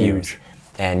lot of views.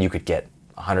 And you could get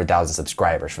 100,000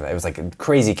 subscribers from that. It was like a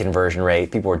crazy conversion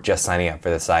rate. People were just signing up for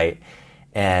the site.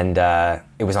 And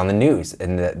it was on the news.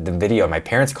 And the video, my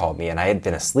parents called me, and I had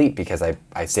been asleep because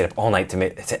I stayed up all night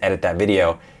to edit that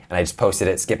video. And I just posted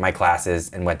it, skipped my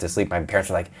classes, and went to sleep. My parents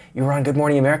were like, "You were on Good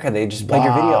Morning America. They just played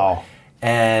your video."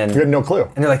 And you had no clue.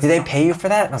 And they're like, "Did they pay you for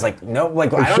that?" And I was like, "No,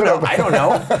 like I don't know. I don't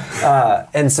know."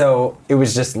 And so it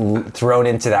was just thrown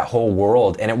into that whole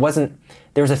world. And it wasn't.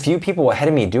 There was a few people ahead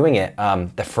of me doing it.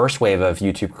 The first wave of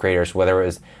YouTube creators, whether it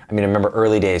was, I remember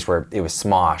early days where it was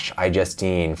Smosh,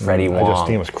 iJustine, Freddie Wong.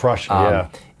 iJustine was crushing.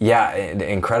 Yeah,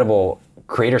 incredible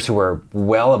creators who were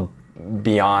well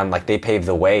beyond, like they paved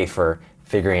the way for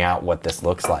figuring out what this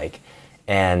looks like.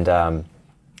 And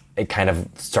it kind of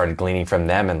started gleaning from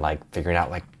them and like figuring out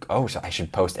like, oh, so I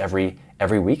should post every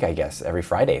week, I guess, every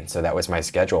Friday. And so that was my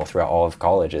schedule throughout all of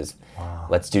college is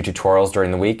let's do tutorials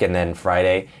during the week and then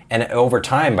Friday. And over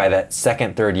time, by that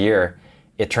second, third year,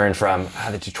 it turned from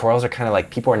the tutorials are kind of like,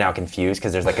 people are now confused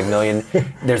because there's like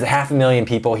there's 500,000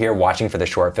 people here watching for the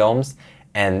short films.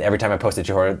 And every time I post a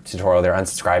tutorial, they're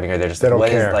unsubscribing or they're just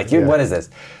like, what is this?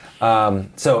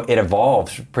 So it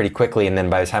evolved pretty quickly, and then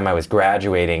by the time I was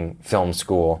graduating film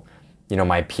school,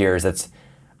 my peers, that's,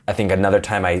 I think another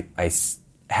time I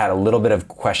had a little bit of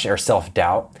question or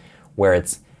self-doubt where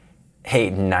it's,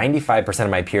 hey, 95% of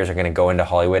my peers are going to go into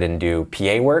Hollywood and do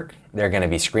PA work. They're going to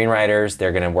be screenwriters.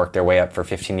 They're going to work their way up for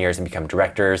 15 years and become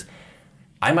directors.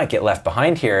 I might get left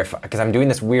behind here because I'm doing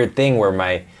this weird thing where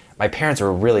my parents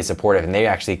were really supportive and they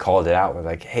actually called it out. We're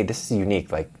like, hey, this is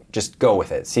unique. Like, just go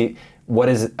with it. See, what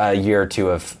is a year or two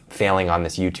of failing on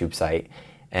this YouTube site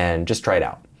and just try it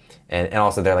out. And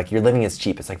also they're like, your living is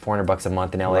cheap. It's like $400 a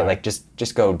month in LA. Right. Like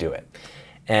just go do it.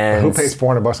 And who pays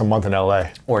 $400 a month in LA?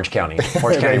 Orange County.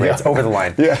 Orange County rates over the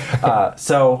line. Yeah.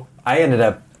 So I ended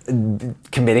up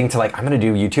committing to like, I'm going to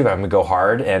do YouTube. I'm going to go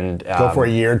hard and go for a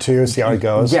year or two, see how it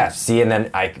goes. Yeah. See, and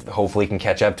then I hopefully can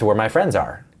catch up to where my friends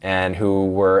are and who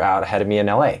were out ahead of me in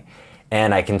LA.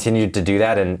 And I continued to do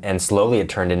that, and slowly it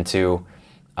turned into,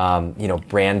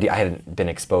 brand. I hadn't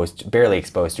been barely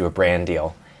exposed to a brand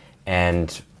deal,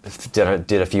 and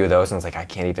did a few of those, and I was like, I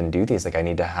can't even do these. Like, I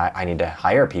need to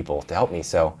hire people to help me.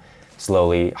 So,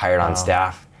 slowly hired on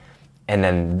staff, and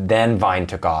then Vine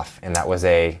took off, and that was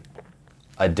a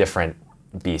different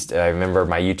beast. I remember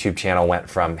my YouTube channel went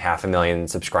from 500,000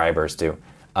 subscribers to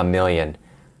 1 million,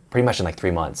 pretty much in like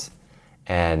 3 months,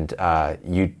 and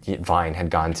Vine had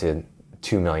gone to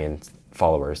 2 million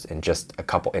followers in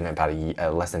about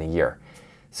less than a year.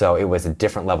 So it was a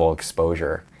different level of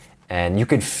exposure. And you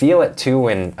could feel it too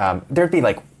when there'd be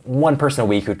like one person a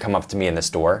week who'd come up to me in the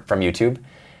store from YouTube.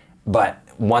 But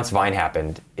once Vine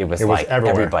happened, it was like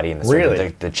everywhere. Everybody in the store. Really?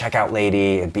 The checkout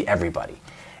lady, it'd be everybody.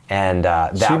 And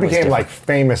that so you was became like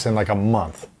famous in like a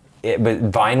month. But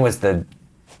Vine was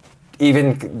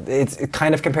it's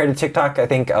kind of compared to TikTok, I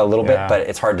think, a little bit, but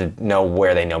it's hard to know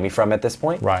where they know me from at this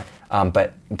point. Right.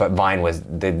 But Vine was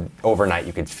overnight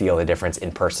you could feel the difference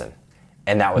in person.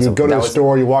 And that was you go to the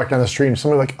store, you walk down the street, and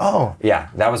somebody's like, oh. Yeah,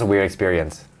 that was a weird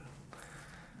experience.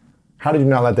 How did you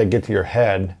not let that get to your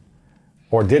head?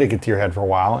 Or did it get to your head for a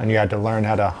while and you had to learn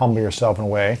how to humble yourself in a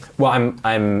way? Well,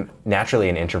 I'm naturally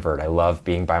an introvert. I love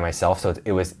being by myself, so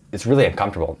it's really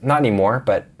uncomfortable. Not anymore,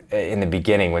 but in the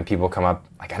beginning when people come up,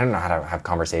 like I don't know how to have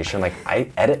conversation. Like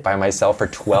I edit by myself for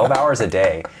 12 hours a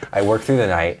day. I work through the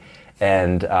night,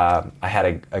 and I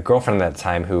had a girlfriend at the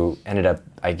time who ended up,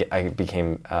 I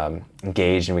became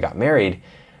engaged and we got married,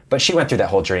 but she went through that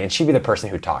whole journey, and she'd be the person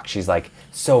who talks. She's like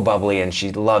so bubbly and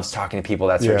she loves talking to people.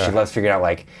 That's her. She loves figuring out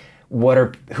like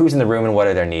who's in the room and what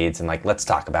are their needs, and like let's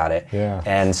talk about it. Yeah.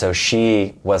 And so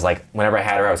she was like, whenever I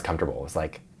had her, I was comfortable. It was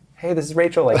like, hey, this is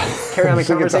Rachel. Like, carry on the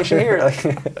conversation here. Like,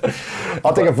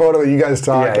 I'll take a photo of you guys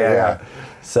talking. Yeah.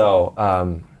 So,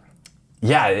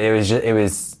 it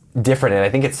was different, and I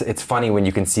think it's funny when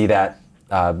you can see that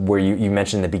where you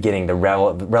mentioned in the beginning the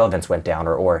relevance went down,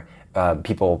 or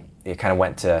people kind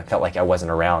of felt like I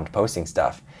wasn't around posting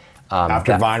stuff.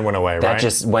 After Vine went away, right? That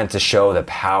just went to show the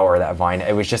power that Vine.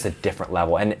 It was just a different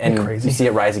level, and you see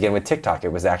it rise again with TikTok.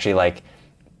 It was actually like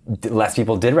less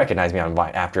people did recognize me on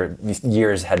Vine after these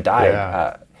years had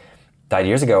died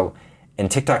years ago, and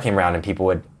TikTok came around and people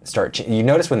would start. You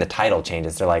notice when the title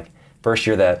changes, they're like, first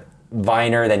you're the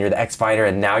Viner, then you're the ex-Viner,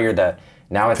 and now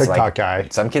it's TikTok like guy.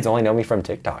 Some kids only know me from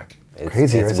TikTok.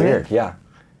 Crazy, it's isn't weird. it? Yeah.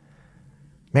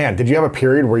 Man, did you have a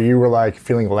period where you were like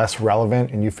feeling less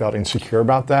relevant and you felt insecure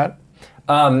about that?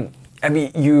 I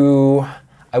mean,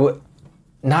 I would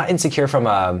not insecure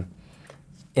from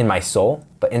in my soul,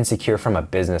 but insecure from a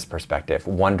business perspective,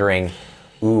 wondering,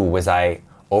 was I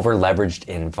over leveraged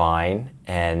in Vine,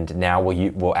 and now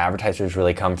will advertisers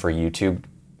really come for YouTube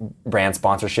brand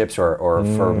sponsorships or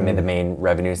for the main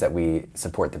revenues that we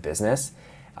support the business,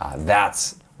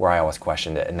 that's where I always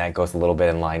questioned it. And that goes a little bit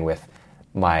in line with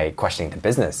my questioning the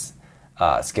business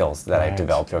skills that I've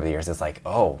developed over the years. It's like,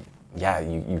 oh, yeah,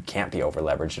 you can't be over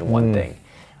leveraged in one thing.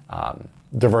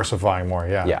 Diversifying more,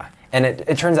 yeah. Yeah. And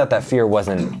it turns out that fear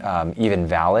wasn't even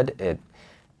valid.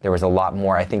 There was a lot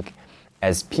more, I think,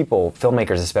 as people,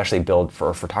 filmmakers especially,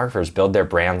 photographers build their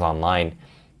brands online,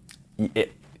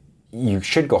 you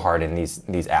should go hard in these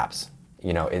apps.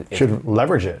 Should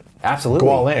leverage it. Absolutely.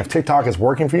 Go all in. If TikTok is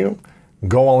working for you,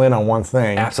 go all in on one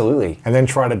thing. Absolutely. And then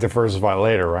try to diversify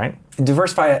later, right?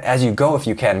 Diversify as you go if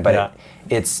you can, but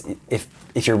it's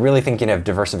if you're really thinking of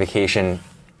diversification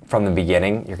from the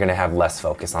beginning, you're going to have less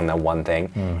focus on that one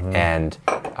thing. And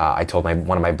I told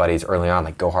one of my buddies early on,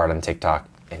 like, go hard on TikTok,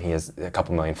 and he has a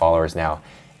couple million followers now.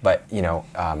 But a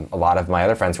lot of my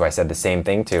other friends who I said the same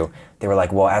thing to, they were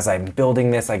like, well, as I'm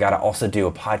building this, I got to also do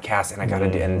a podcast, and I got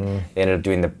to do, and they ended up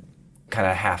doing the kind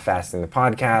of half-assing the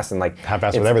podcast and like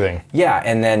half-assed with everything. Yeah,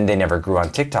 and then they never grew on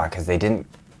TikTok because they didn't.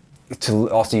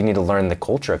 Also, you need to learn the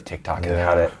culture of TikTok and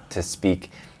how to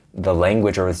speak the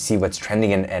language or see what's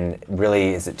trending, and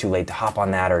really, is it too late to hop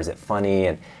on that, or is it funny,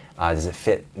 and does it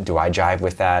fit? Do I jive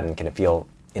with that, and can it feel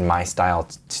in my style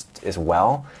as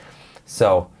well?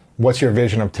 So, what's your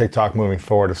vision of TikTok moving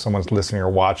forward? If someone's listening or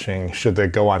watching, should they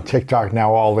go on TikTok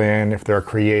now all in, if they're a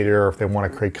creator, or if they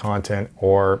want to create content,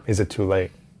 or is it too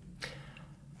late?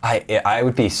 I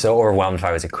would be so overwhelmed if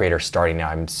I was a creator starting now.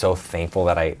 I'm so thankful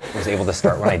that I was able to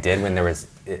start when I did, when there was,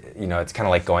 it's kind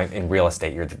of like going in real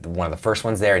estate. You're one of the first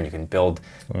ones there, and you can build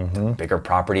a bigger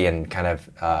property and kind of,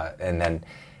 and then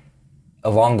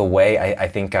along the way, I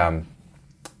think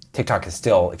TikTok is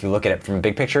still, if you look at it from a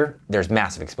big picture, there's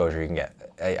massive exposure you can get.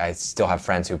 I still have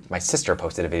friends who, my sister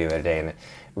posted a video the other day, and it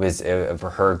was for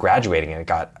her graduating, and it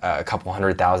got a couple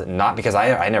 100,000, not because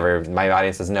my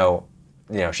audience doesn't know,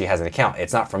 she has an account.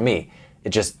 It's not from me. It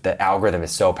just, the algorithm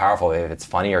is so powerful. If it's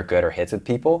funny or good or hits with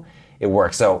people, it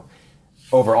works. So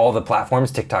over all the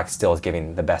platforms, TikTok still is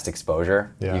giving the best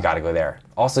exposure. Yeah. You got to go there.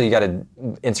 Also, you got to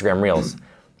Instagram Reels,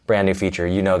 brand new feature.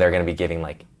 They're going to be giving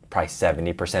like probably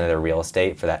 70% of their real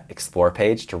estate for that explore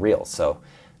page to Reels. So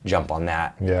jump on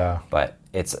that. Yeah. But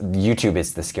YouTube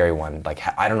is the scary one. Like,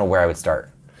 I don't know where I would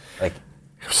start. Like,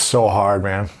 so hard,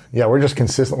 man. Yeah, we're just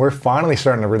consistent. We're finally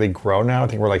starting to really grow now. I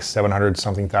think we're like 700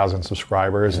 something thousand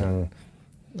subscribers, and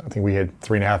I think we had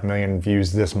 3.5 million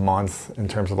views this month in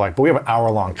terms of but we have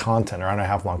hour-long content or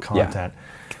hour-and-a-half-long content.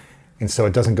 Yeah. And so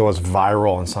it doesn't go as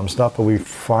viral in some stuff, but we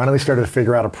finally started to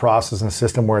figure out a process and a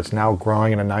system where it's now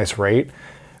growing at a nice rate.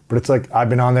 But it's like, I've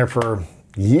been on there for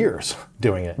years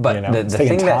doing it. But the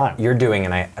thing that you're doing,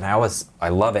 and I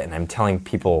love it, and I'm telling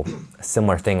people a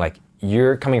similar thing, like,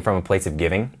 you're coming from a place of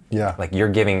giving. Yeah. Like, you're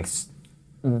giving,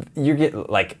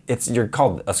 you're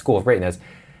called a school of greatness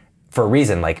for a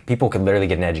reason. Like, people could literally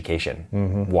get an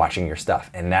education watching your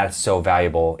stuff. And that's so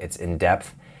valuable. It's in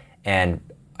depth. And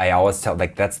I always tell,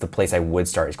 that's the place I would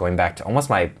start, is going back to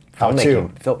almost my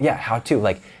filmmaking. How to.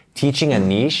 Like, teaching a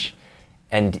niche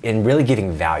and really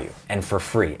giving value and for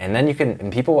free. And then you can,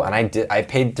 I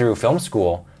paid through film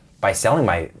school by selling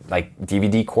my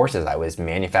DVD courses. I was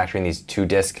manufacturing these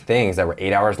 2-disc things that were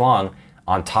 8 hours long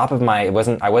on top of I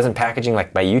wasn't packaging my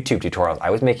YouTube tutorials. I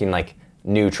was making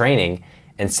new training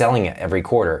and selling it every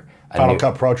quarter. Final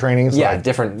Cut Pro trainings?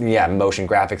 Different motion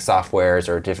graphics softwares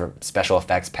or different special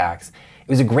effects packs. It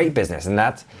was a great business, and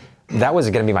that was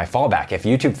going to be my fallback. If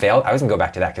YouTube failed, I was going to go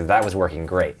back to that because that was working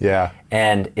great. Yeah.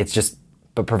 And it's just,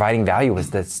 but providing value was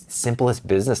the simplest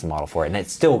business model for it, and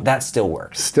that still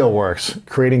works. Still works.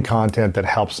 Creating content that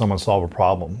helps someone solve a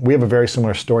problem. We have a very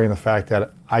similar story in the fact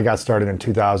that I got started in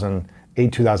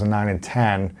 2008, 2009, and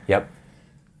 10. Yep.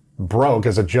 Broke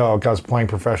as a joke. I was playing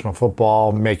professional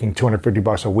football, making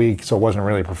 $250 a week, so it wasn't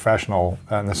really professional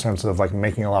in the sense of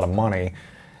making a lot of money.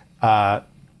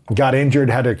 Got injured,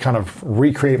 had to kind of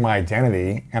recreate my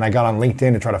identity, and I got on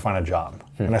LinkedIn to try to find a job.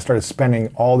 And I started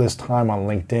spending all this time on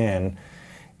LinkedIn.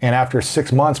 And after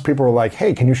 6 months, people were like,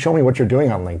 hey, can you show me what you're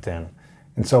doing on LinkedIn?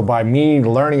 And so by me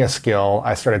learning a skill,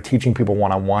 I started teaching people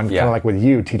one-on-one, kind of like with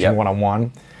you, teaching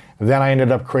one-on-one. Then I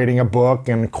ended up creating a book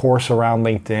and course around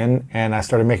LinkedIn, and I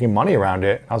started making money around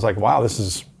it. I was like, wow, this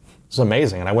is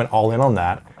amazing. And I went all in on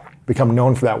that, become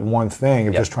known for that one thing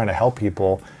of just trying to help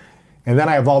people. And then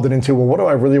I evolved it into, well, what do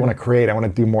I really want to create? I want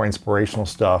to do more inspirational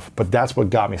stuff. But that's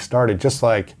what got me started, just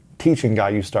like teaching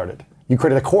got you started. You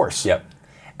created a course. Yep.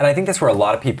 And I think that's where a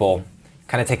lot of people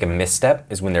kind of take a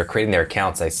misstep, is when they're creating their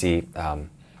accounts. I see, I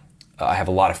have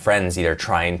a lot of friends either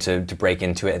trying to break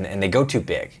into it, and they go too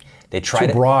big. They try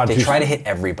to hit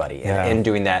everybody. And in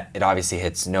doing that, it obviously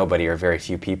hits nobody or very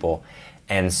few people.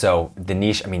 And so the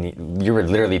niche, I mean, you were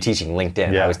literally teaching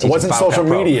LinkedIn. Yeah. I was teaching It wasn't Final Cut social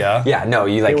Pro. media. Yeah, no,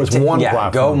 you like It was one go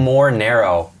platform. more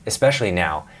narrow, especially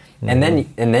now. And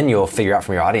then you'll figure out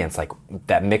from your audience like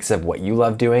that mix of what you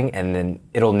love doing, and then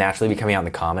it'll naturally be coming out in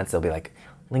the comments. They'll be like,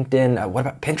 LinkedIn, what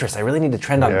about Pinterest? I really need to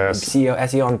trend on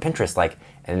SEO on Pinterest. Like,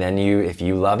 and then if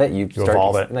you love it, you start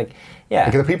evolve it. Like, yeah.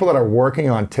 Like the people that are working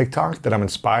on TikTok that I'm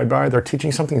inspired by, they're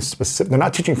teaching something specific. They're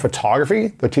not teaching photography.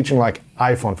 They're teaching like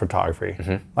iPhone photography.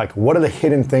 Like what are the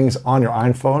hidden things on your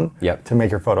iPhone to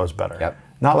make your photos better? Yep.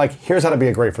 Not like, here's how to be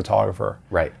a great photographer.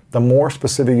 Right. The more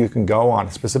specific you can go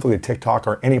on, specifically TikTok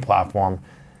or any platform,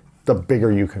 the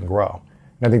bigger you can grow.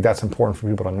 And I think that's important for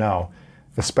people to know,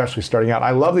 especially starting out.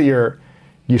 I love that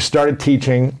you started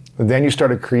teaching, then you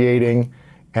started creating,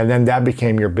 and then that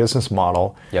became your business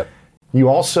model. Yep. You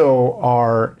also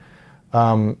are,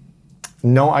 I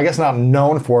guess not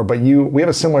known for, but we have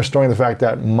a similar story in the fact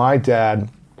that my dad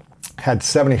had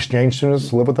 7 exchange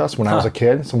students live with us when I was a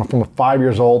kid. So from 5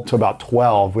 years old to about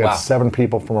 12, we had 7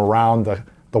 people from around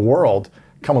the world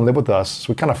come and live with us. So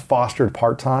we kind of fostered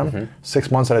part-time,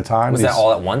 6 months at a time. Was that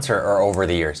all at once or over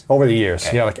the years? Over the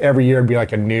years, yeah. Like every year it'd be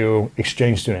like a new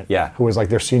exchange student who was like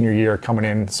their senior year coming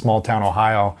in small town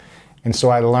Ohio. And so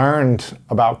I learned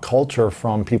about culture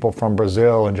from people from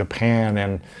Brazil and Japan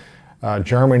and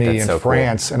Germany and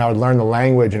France. Cool. And I would learn the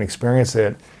language and experience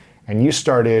it. And you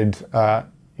started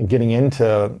getting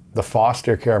into the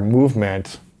foster care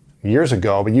movement years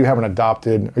ago, but you haven't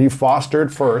adopted, or you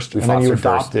fostered first, and then you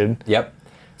adopted. First. Yep.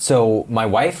 So my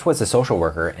wife was a social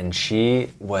worker, and she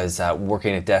was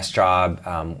working a desk job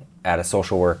at a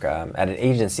social work, at an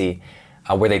agency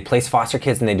where they place foster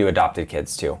kids and they do adopted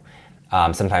kids too.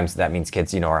 Sometimes that means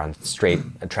kids, are on straight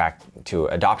track to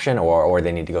adoption, or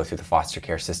they need to go through the foster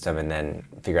care system and then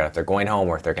figure out if they're going home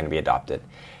or if they're going to be adopted.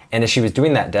 And as she was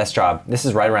doing that desk job, this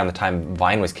is right around the time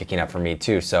Vine was kicking up for me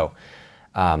too. So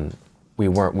early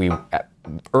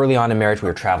on in marriage, we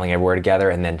were traveling everywhere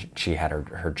together, and then she had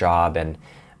her job, and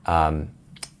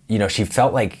she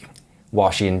felt like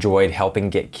while she enjoyed helping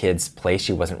get kids placed,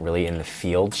 she wasn't really in the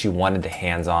field. She wanted to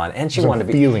hands-on, and she wanted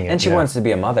to be, and she wanted to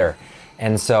be a mother,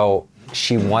 and so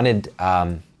she wanted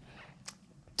to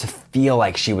feel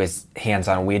like she was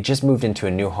hands-on. We had just moved into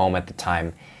a new home at the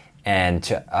time, and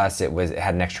to us it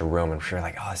had an extra room, and we were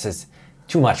like, oh, this is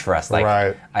too much for us. Like,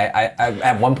 I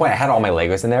at one point I had all my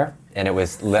Legos in there, and it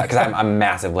was because I'm a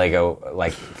massive Lego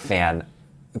fan.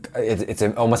 It's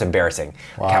almost embarrassing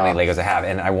how many Legos I have,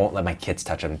 and I won't let my kids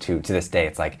touch them to this day.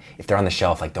 It's like if they're on the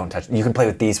shelf, like don't touch them. You can play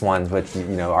with these ones, which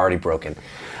already broken.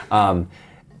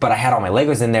 But I had all my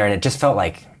Legos in there, and it just felt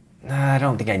like I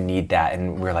don't think I need that.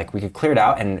 And we were like, we could clear it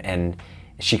out, and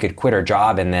she could quit her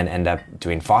job and then end up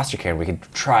doing foster care, and we could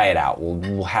try it out.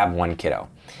 We'll have one kiddo.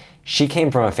 She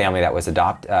came from a family that was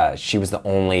she was the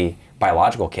only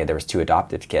biological kid. There was 2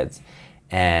 adoptive kids.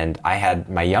 And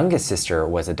my youngest sister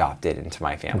was adopted into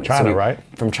my family. From China, right?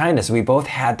 From China. So we both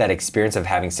had that experience of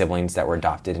having siblings that were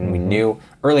adopted. And we knew,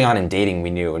 early on in dating,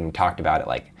 and we talked about it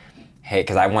like, hey,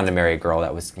 because I wanted to marry a girl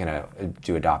that was going to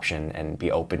do adoption and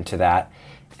be open to that.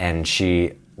 And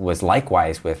she was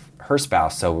likewise with her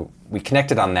spouse. So we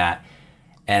connected on that.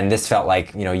 And this felt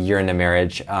like, year into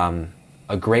marriage, a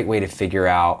great way to figure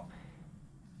out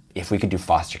if we could do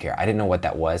foster care. I didn't know what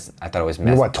that was. I thought it was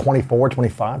messy. You're what, 24,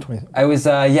 25? 20? I was,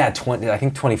 20, I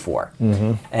think 24.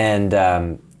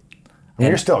 And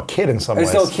you're still a kid in some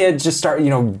ways. I was still a kid, just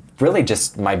really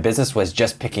just, my business was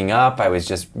just picking up. I was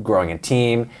just growing a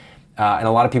team. And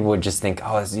a lot of people would just think,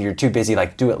 oh, you're too busy,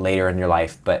 like do it later in your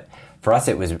life. But for us,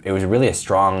 it was really a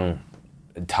strong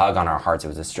tug on our hearts.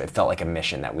 It felt like a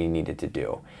mission that we needed to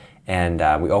do. And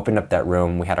we opened up that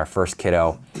room. We had our first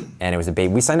kiddo, and it was a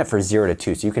baby. We signed up for 0 to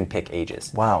 2, so you can pick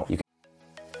ages. Wow.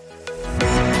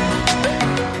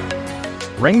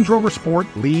 Range Rover Sport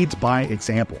leads by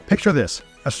example. Picture this.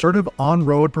 Assertive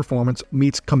on-road performance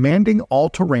meets commanding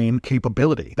all-terrain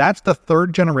capability. That's the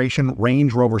 3rd generation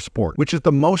Range Rover Sport, which is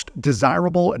the most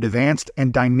desirable, advanced,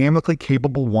 and dynamically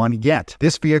capable one yet.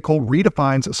 This vehicle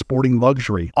redefines sporting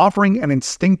luxury, offering an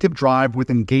instinctive drive with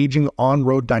engaging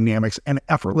on-road dynamics and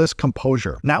effortless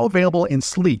composure. Now available in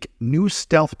sleek, new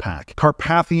Stealth Pack,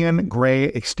 Carpathian gray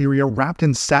exterior wrapped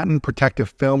in satin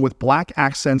protective film with black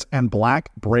accents and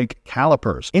black brake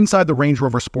calipers. Inside the Range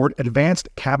Rover Sport, advanced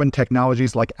cabin technologies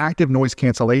technologies like active noise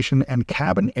cancellation and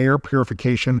cabin air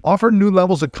purification offer new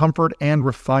levels of comfort and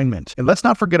refinement. And let's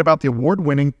not forget about the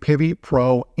award-winning Pivi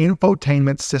Pro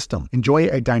infotainment system. Enjoy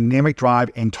a dynamic drive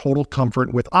and total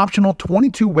comfort with optional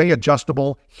 22-way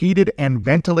adjustable, heated and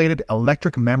ventilated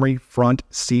electric memory front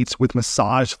seats with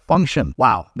massage function.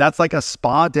 Wow, that's like a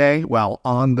spa day while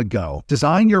on the go.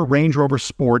 Design your Range Rover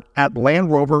Sport at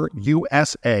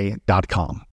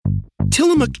LandRoverUSA.com.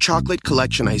 Tillamook Chocolate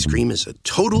Collection Ice Cream is a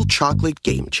total chocolate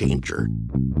game changer.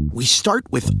 We start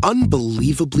with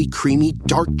unbelievably creamy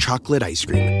dark chocolate ice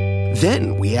cream.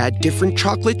 Then we add different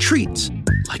chocolate treats,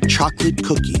 like chocolate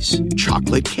cookies,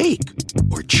 chocolate cake,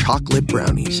 or chocolate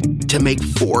brownies, to make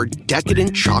 4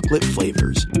 decadent chocolate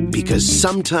flavors. Because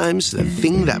sometimes the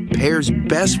thing that pairs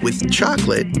best with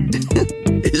chocolate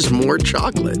is more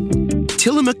chocolate.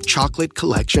 Tillamook Chocolate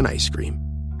Collection Ice Cream.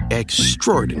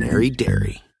 Extraordinary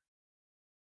dairy.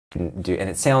 And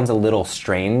it sounds a little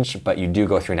strange, but you do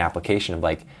go through an application of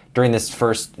like, during this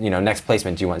first, next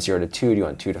placement, do you want 0 to 2, do you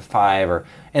want 2 to 5,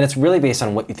 and it's really based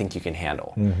on what you think you can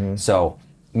handle. Mm-hmm. So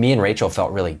me and Rachel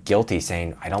felt really guilty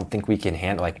saying, I don't think we can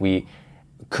handle, like we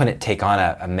couldn't take on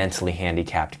a mentally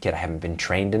handicapped kid. I haven't been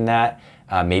trained in that.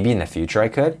 Maybe in the future I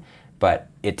could, but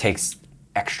it takes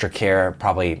extra care,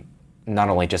 probably not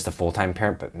only just a full-time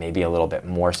parent, but maybe a little bit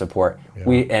more support.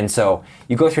 Yeah. And so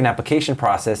you go through an application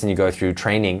process and you go through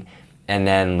training, and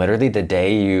then literally the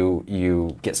day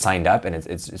you get signed up, and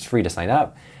it's free to sign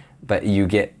up, but you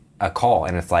get a call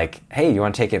and it's like, hey, you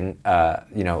want to take in,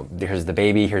 here's the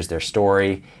baby, here's their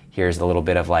story, here's a little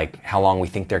bit of like how long we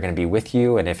think they're going to be with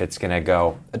you, and if it's going to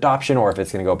go adoption or if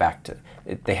it's going to go back to,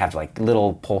 they have like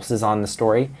little pulses on the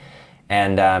story.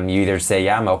 And you either say,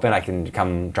 yeah, I'm open, I can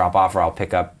come drop off, or I'll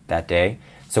pick up that day.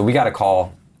 So we got a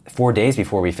call 4 days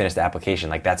before we finished the application.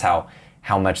 Like that's how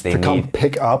much they need. To come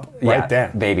pick up right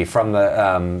then. Baby, from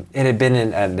the, it had been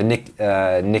in the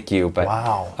NICU, but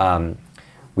wow.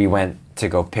 We went to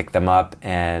go pick them up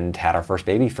and had our first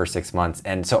baby for 6 months.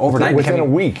 And so overnight. Within a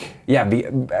week? Yeah,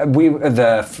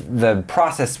 the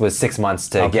process was 6 months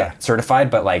to get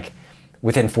certified, but like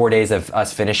within 4 days of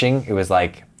us finishing, it was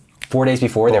like, 4 days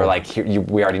before, they were like,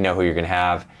 we already know who you're going to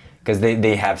have, because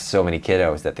they have so many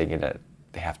kiddos that they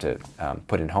have to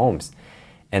put in homes.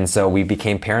 And so we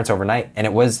became parents overnight.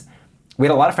 And we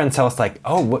had a lot of friends tell us like,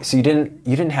 oh, so you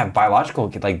didn't have biological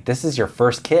kid, like this is your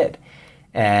first kid.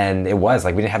 And it was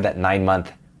like, we didn't have that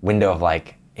 9-month window of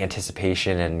like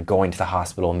anticipation and going to the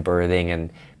hospital and birthing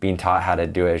and being taught how to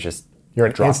do it. It's just, you're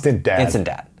an instant dad. Instant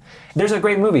dad. There's a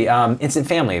great movie, Instant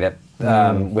Family, that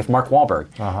with Mark Wahlberg,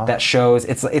 that shows,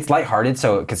 it's lighthearted,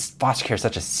 so because foster care is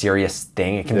such a serious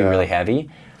thing, it can be really heavy.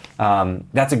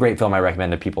 That's a great film I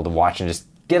recommend to people to watch and just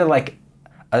get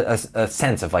a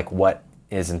sense of like what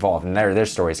is involved. And their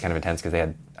story is kind of intense because they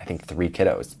had, I think, 3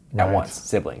 kiddos at once,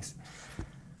 siblings.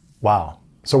 Wow.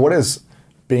 So what is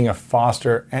being a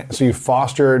foster? So you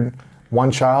fostered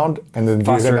one child, and then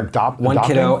you then adopted one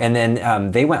kiddo, and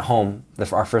then they went home.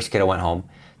 Our first kiddo went home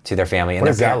to their family. And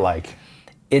what is that like?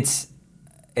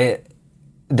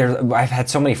 I've had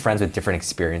so many friends with different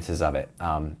experiences of it.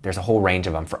 There's a whole range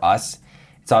of them. For us,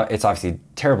 it's obviously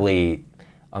terribly,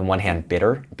 on one hand,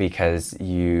 bitter, because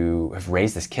you have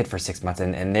raised this kid for 6 months,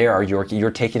 and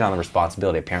you're taking on the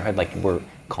responsibility of parenthood, like we're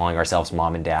calling ourselves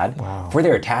mom and dad, for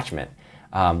their attachment.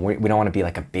 We don't want to be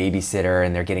like a babysitter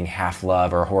and they're getting half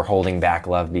love, or we're holding back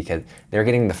love, because they're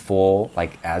getting the full,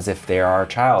 like as if they are our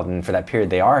child, and for that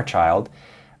period they are a child,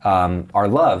 our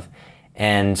love.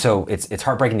 And so it's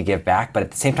heartbreaking to give back, but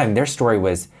at the same time their story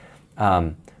was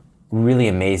really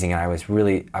amazing, and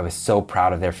I was so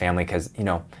proud of their family, because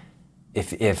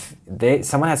if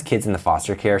someone has kids in the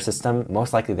foster care system,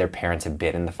 most likely their parents have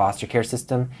been in the foster care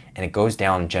system, and it goes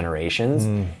down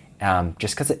generations.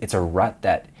 Just because it's a rut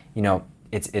that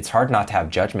it's hard not to have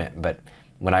judgment. But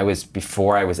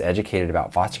before I was educated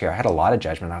about foster care, I had a lot of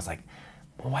judgment. I was like,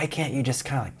 well, why can't you just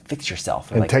kind of like fix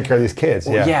yourself and like, take care of these kids?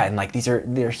 Well, yeah, and like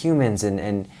they're humans,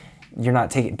 and you're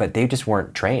not taking, but they just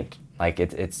weren't trained. Like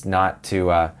it's not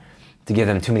to give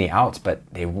them too many outs, but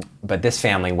this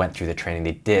family went through the training.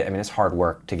 They did. I mean, it's hard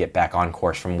work to get back on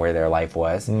course from where their life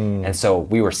was, and so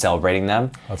we were celebrating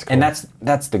them. That's cool. And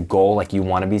that's the goal. Like you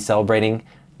want to be celebrating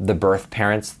the birth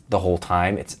parents the whole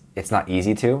time. It's not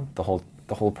easy to the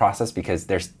whole process, because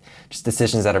there's just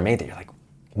decisions that are made that you're like,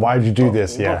 why did you do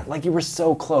this? Yeah, like you were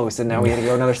so close, and now we had to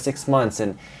go another 6 months,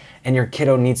 and your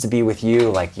kiddo needs to be with you.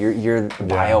 Like you're the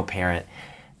bio parent.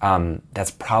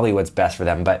 That's probably what's best for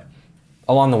them. But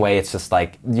along the way, it's just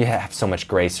like you have so much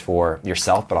grace for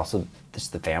yourself, but also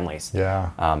just the families.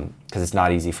 Yeah. Because it's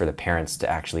not easy for the parents to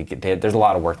actually there's a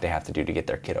lot of work they have to do to get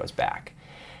their kiddos back.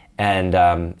 And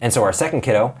so our second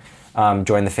kiddo,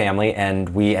 joined the family, and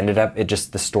we ended up,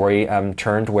 the story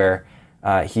turned where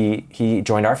he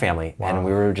joined our family, and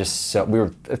we were we were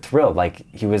thrilled. Like,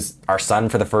 he was our son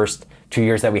for the first 2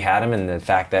 years that we had him, and the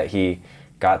fact that he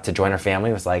got to join our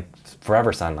family was like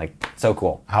forever son, like so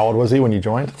cool. How old was he when you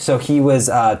joined? So he was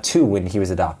 2 when he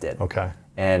was adopted. Okay.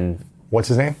 And what's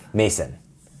his name? Mason.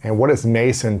 And what has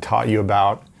Mason taught you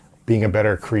about being a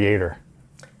better creator?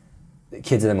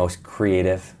 Kids are the most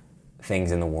creative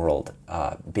things in the world.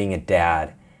 Being a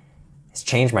dad has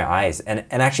changed my eyes, and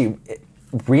actually it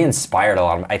re-inspired a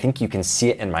lot. I think you can see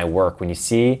it in my work when you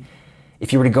see,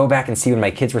 if you were to go back and see when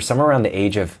my kids were somewhere around the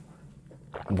age of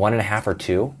 1.5 or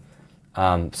 2.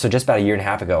 So just about a year and a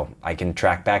half ago, I can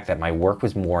track back that my work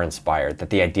was more inspired, that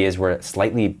the ideas were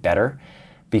slightly better,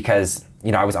 because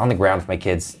I was on the ground with my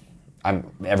kids.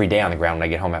 I'm every day on the ground when I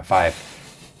get home at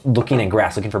 5, looking at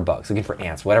grass, looking for bugs, looking for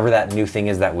ants, whatever that new thing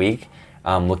is that week.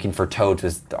 Looking for toads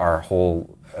was our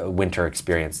whole winter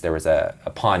experience. There was a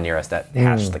pond near us that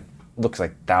hatched looks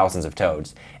like thousands of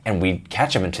toads, and we'd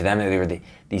catch them, and to them they were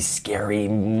these scary.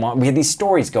 We had these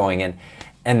stories going,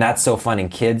 and that's so fun. And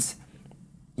kids,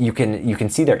 you can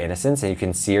see their innocence, and you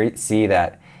can see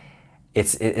that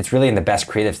it's really in the best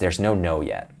creatives. There's no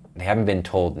yet. They haven't been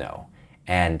told no.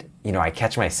 And I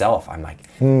catch myself. I'm like,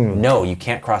 no, you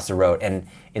can't cross the road. And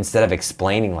instead of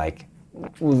explaining like,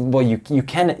 well, you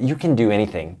can do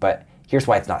anything, but here's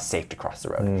why it's not safe to cross the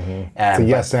road. It's a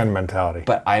yes and mentality.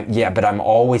 But I'm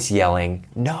always yelling,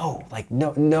 no,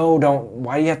 don't.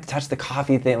 Why do you have to touch the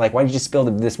coffee thing? Like, why did you spill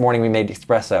this morning we made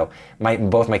espresso?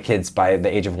 Both my kids by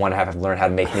the age of 1.5 have learned how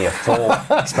to make me a full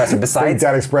espresso.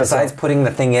 Besides putting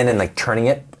the thing in and like turning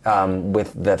it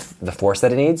with the force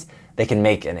that it needs, they can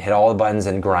make and hit all the buttons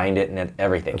and grind it and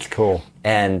everything. That's cool.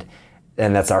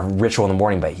 And that's our ritual in the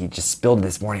morning, but he just spilled it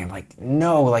this morning. I'm like,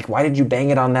 no, like, why did you bang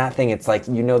it on that thing? It's like,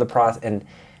 the process. And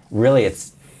really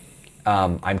it's,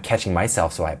 I'm catching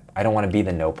myself, so I don't want to be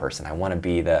the no person. I want to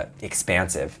be the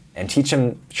expansive and teach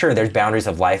them, sure, there's boundaries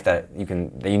of life that you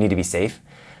need to be safe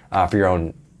for your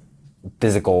own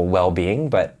physical well-being,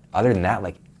 but other than that,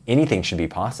 like, anything should be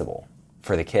possible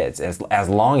for the kids as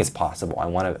long as possible. I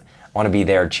want to be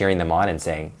there cheering them on and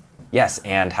saying, yes,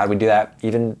 and how do we do that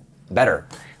even better?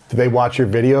 Do they watch your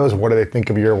videos? What do they think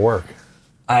of your work?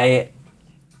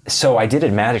 So I did a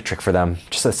magic trick for them,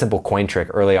 just a simple coin trick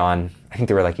early on. I think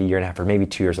they were like 1.5 years or maybe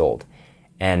 2 years old.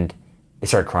 And they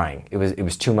started crying. It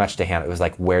was too much to handle. It was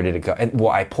like, where did it go? And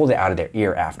I pulled it out of their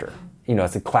ear after.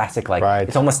 It's a classic, like, right.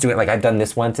 It's almost doing it, like I've done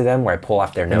this one to them where I pull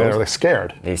off their nose. And they're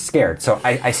scared. They're scared. So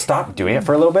I stopped doing it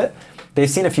for a little bit. They've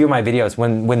seen a few of my videos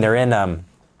when they're in,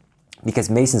 because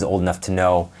Mason's old enough to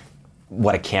know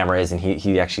what a camera is, and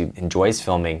he actually enjoys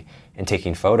filming and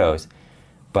taking photos.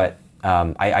 But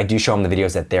I do show them the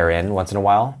videos that they're in once in a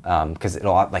while, because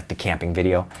it'll, like the camping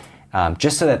video,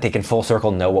 just so that they can full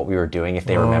circle know what we were doing if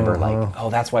they remember, like, oh,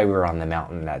 that's why we were on the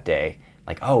mountain that day.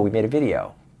 Like, oh, we made a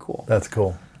video. Cool. That's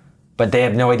cool. But they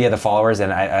have no idea the followers,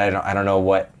 and I don't know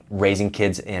what raising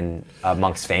kids in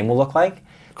amongst fame will look like.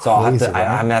 So I'm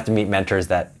gonna have to meet mentors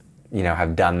that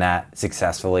have done that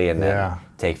successfely, and then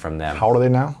take from them. How old are they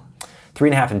now?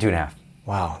 3.5 and 2.5.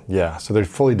 Wow. Yeah. So they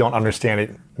fully don't understand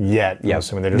it yet. Yeah. I'm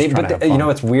assuming they're just trying to have fun.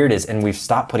 What's weird is, and we've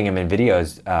stopped putting them in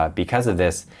videos because of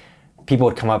this. People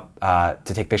would come up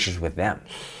to take pictures with them.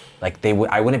 Like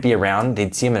I wouldn't be around.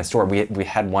 They'd see them in a store. We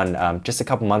had one just a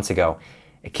couple months ago.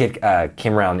 A kid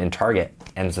came around in Target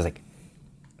and was like,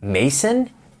 Mason?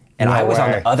 And I was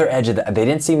on the other edge of they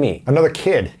didn't see me. Another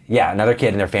kid? Yeah, another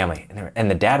kid in their family. And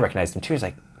the dad recognized him too. He was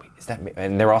like, wait, is that me?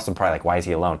 And they were also probably like, why is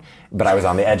he alone? But I was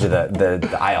on the edge of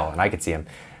the aisle and I could see him.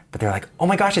 But they're like, oh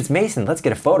my gosh, it's Mason. Let's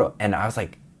get a photo. And I was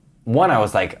like,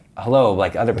 hello,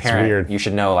 like other parent, weird. You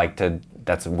should know, like,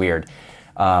 that's weird.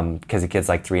 Because the kid's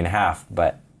like 3.5.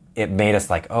 But it made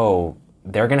us like, oh,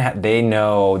 they're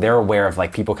aware of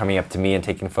like people coming up to me and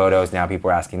taking photos. Now people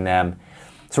are asking them.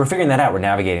 So we're figuring that out. We're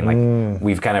navigating. Like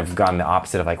we've kind of gone the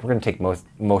opposite of like, we're going to take most,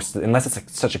 unless it's like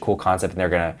such a cool concept and they're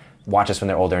going to watch us when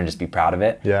they're older and just be proud of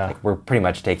it. Yeah. Like, we're pretty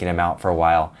much taking them out for a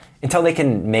while until they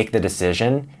can make the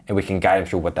decision and we can guide them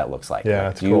through what that looks like. Yeah, like,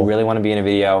 that's do cool. you really want to be in a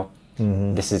video?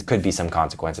 This could be some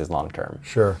consequences long term.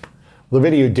 Sure. The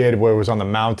video you did where it was on the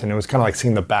mountain, it was kind of like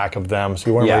seeing the back of them, so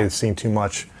you weren't really seeing too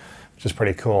much, which is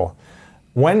pretty cool.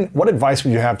 What advice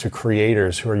would you have to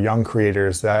creators who are young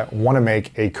creators that want to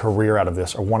make a career out of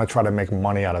this or want to try to make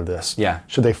money out of this? Yeah.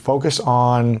 Should they focus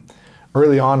on,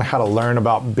 early on, how to learn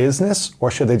about business,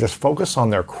 or should they just focus on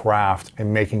their craft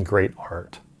and making great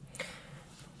art?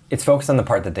 It's focused on the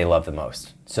part that they love the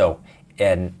most. So,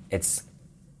 and it's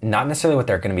not necessarily what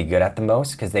they're going to be good at the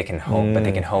most, because they can hone, but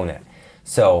they can hone it.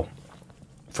 So,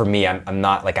 for me, I'm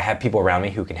not, like, I have people around me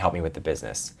who can help me with the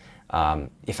business.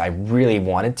 If I really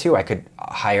wanted to, I could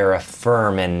hire a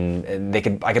firm and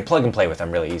I could plug and play with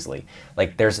them really easily.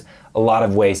 Like there's a lot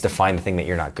of ways to find the thing that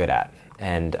you're not good at,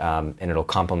 and it'll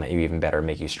complement you even better,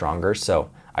 make you stronger. So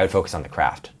I would focus on the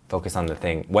craft, focus on the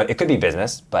thing. It could be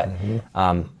business, but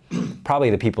probably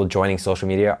the people joining social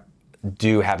media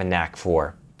do have a knack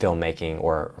for filmmaking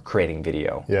or creating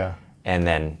video. Yeah. And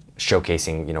then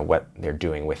showcasing, what they're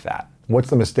doing with that. What's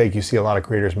the mistake you see a lot of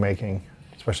creators making,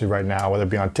 especially right now, whether it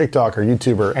be on TikTok or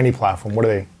YouTube or any platform? What are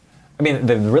they? I mean,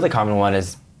 the really common one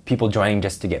is people joining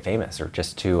just to get famous or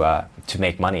just to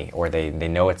make money, or they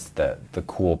know it's the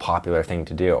cool, popular thing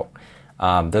to do.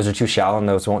 Those are too shallow, and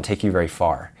those won't take you very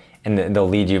far. And they'll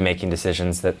lead you making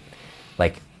decisions that,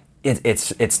 like,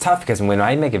 it's tough because when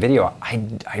I make a video,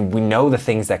 we know the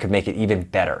things that could make it even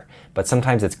better. But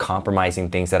sometimes it's compromising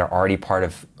things that are already part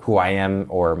of who I am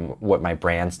or what my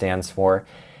brand stands for.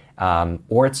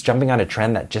 Or it's jumping on a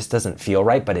trend that just doesn't feel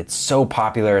right, but it's so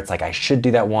popular. It's like, I should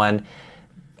do that one.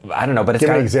 I don't know, but it's Give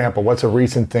me an example. What's a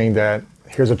recent thing that,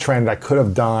 here's a trend I could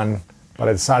have done, but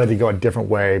I decided to go a different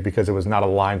way because it was not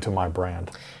aligned to my brand?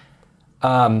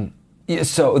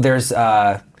 So there's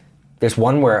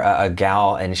one where a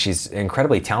gal, and she's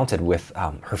incredibly talented with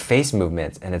her face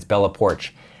movements, and it's Bella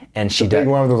Poarch. And she the big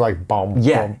one with those like boom.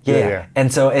 Yeah.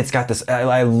 And so it's got this,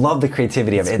 I love the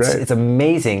creativity of it. It's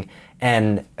amazing.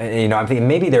 And I'm thinking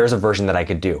maybe there is a version that I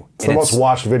could do. It's the most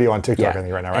watched video on TikTok, I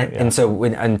think, right now, right? And so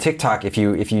on TikTok, if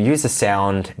you use the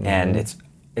sound, and it's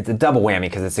a double whammy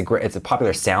because it's a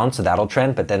popular sound, so that'll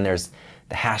trend. But then there's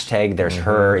the hashtag, there's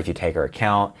her, if you take her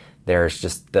account. There's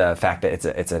just the fact that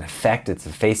it's an effect, it's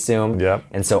a face zoom. Yep.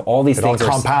 And so all these things all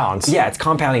compounds. Yeah, it's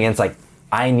compounding, and it's like,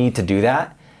 I need to do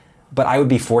that. But I would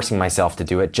be forcing myself to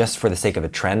do it just for the sake of a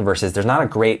trend versus there's not a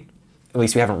great, at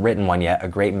least we haven't written one yet, a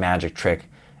great magic trick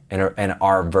in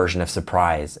our version of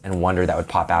surprise and wonder that would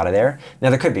pop out of there. Now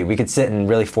there could be, we could sit and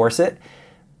really force it,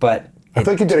 but... I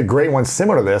think you did a great one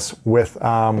similar to this with,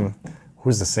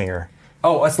 who's the singer?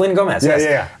 Oh, Selena Gomez.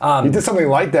 Yeah. You did something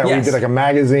like that where you did like a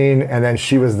magazine and then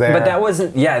she was there. But that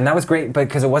wasn't, and that was great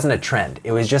because it wasn't a trend.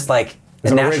 It was just like,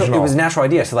 it was a natural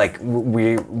idea. So like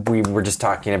we were just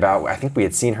talking about, I think we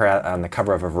had seen her on the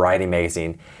cover of a Variety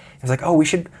magazine. It was like, oh, we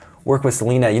should work with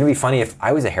Selena. It'd be funny if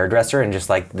I was a hairdresser and just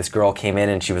like this girl came in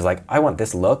and she was like, I want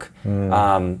this look.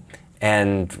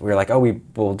 And we were like, oh,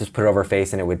 we'll just put it over her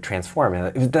face and it would transform.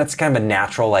 And that's kind of a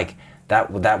natural, like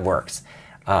that works.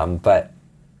 But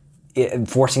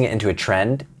forcing it into a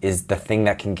trend is the thing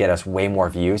that can get us way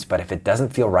more views. But if it doesn't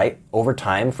feel right over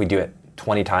time, if we do it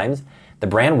 20 times, the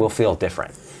brand will feel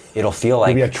different. It'll feel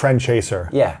like... Maybe a trend chaser.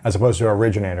 Yeah. As opposed to an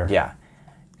originator. Yeah.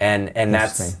 And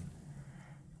that's...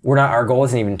 Our goal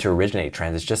isn't even to originate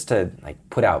trends. It's just to like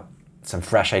put out some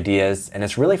fresh ideas. And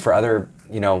it's really for other,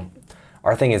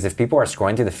 our thing is if people are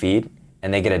scrolling through the feed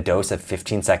and they get a dose of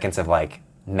 15 seconds of like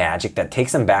magic that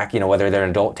takes them back, whether they're an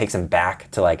adult, takes them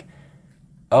back to like,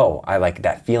 oh, I like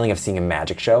that feeling of seeing a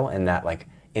magic show and that like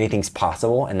anything's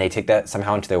possible, and they take that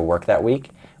somehow into their work that week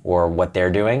or what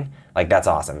they're doing, like that's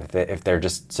awesome. If they're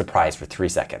just surprised for 3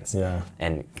 seconds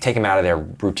and take them out of their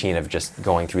routine of just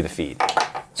going through the feed.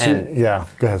 Go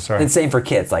ahead, sorry. And same for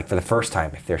kids, like for the first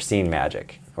time, if they're seeing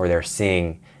magic or they're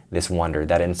seeing this wonder,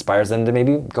 that inspires them to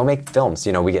maybe go make films.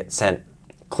 We get sent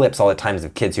clips all the times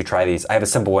of kids who try these. I have a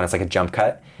simple one, it's like a jump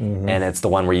cut, and it's the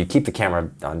one where you keep the camera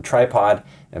on tripod,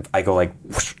 and I go like,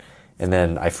 whoosh, and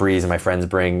then I freeze, and my friends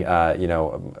bring,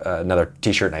 another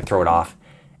t-shirt, and I throw it off.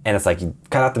 And it's like you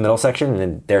cut out the middle section, and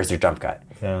then there's your jump cut.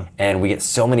 Yeah. And we get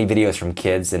so many videos from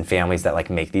kids and families that like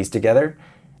make these together.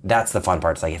 That's the fun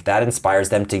part. It's like if that inspires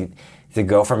them to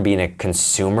go from being a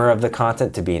consumer of the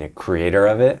content to being a creator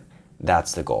of it,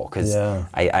 that's the goal. Because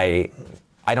I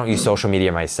don't use social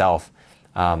media myself,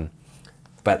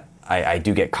 but I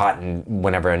do get caught in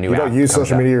whenever a new app comes out. You don't use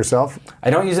social media yourself? I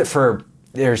don't use it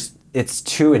it's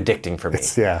too addicting for me.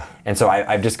 And so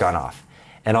I've just gone off.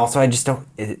 And also I just don't,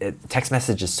 text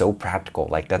message is so practical.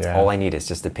 Like that's all I need is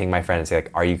just to ping my friend and say like,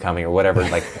 are you coming or whatever,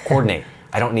 like coordinate.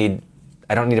 I don't need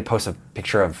to post a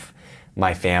picture of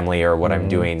my family or what I'm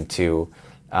doing to,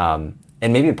 and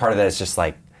maybe part of that is just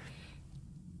like,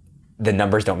 the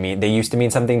numbers they used to mean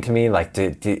something to me, like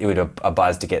it would a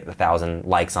buzz to get 1,000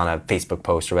 likes on a Facebook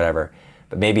post or whatever.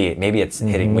 But maybe it's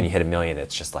hitting, when you hit 1 million,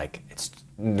 it's just like, it's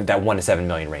that 1 to 7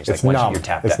 million range. It's like numb. Once you're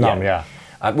tapped it's out. numb,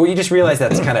 well, you just realize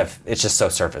that's kind of, it's just so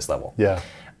surface level. Yeah.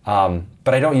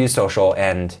 But I don't use social,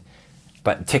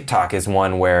 but TikTok is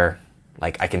one where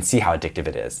like I can see how addictive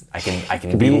it is. I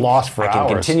can be lost for hours. I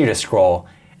can continue to scroll.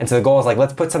 And so the goal is like,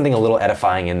 let's put something a little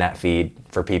edifying in that feed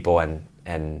for people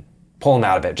and pull them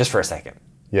out of it just for a second.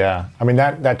 Yeah. I mean,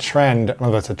 that trend, I don't know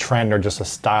if that's a trend or just a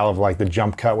style of like the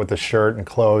jump cut with the shirt and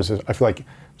clothes. I feel like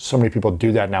so many people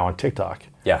do that now on TikTok.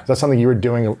 Yeah. Is that something you were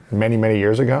doing many, many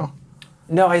years ago?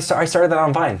 No, I started that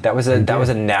on Vine. That was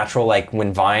a natural, like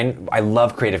when Vine, I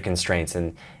love creative constraints,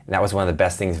 and that was one of the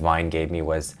best things Vine gave me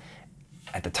was,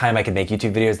 at the time I could make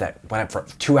YouTube videos that went up for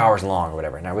 2 hours long or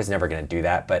whatever, and I was never gonna do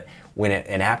that. But when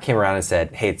an app came around and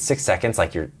said, hey, it's 6 seconds,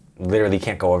 like you literally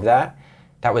can't go over that,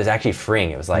 that was actually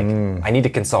freeing. It was like, I need to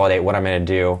consolidate what I'm gonna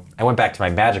do. I went back to my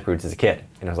magic roots as a kid,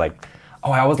 and I was like,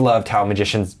 oh, I always loved how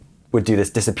magicians would do this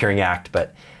disappearing act,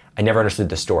 but I never understood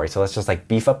the story. So let's just like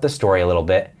beef up the story a little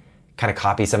bit, kind of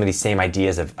copy some of these same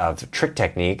ideas of trick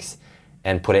techniques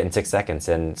and put it in 6 seconds.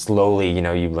 And slowly,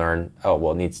 you learn, oh,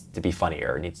 well, it needs to be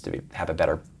funnier. It needs to have a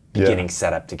better beginning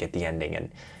setup to get the ending.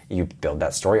 And you build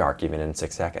that story arc even in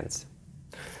 6 seconds.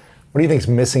 What do you think is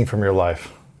missing from your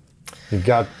life? You've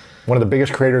got one of the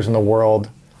biggest creators in the world,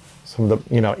 some of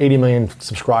the, 80 million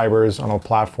subscribers on all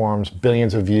platforms,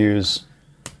 billions of views.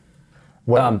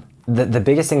 What? The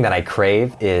biggest thing that I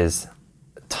crave is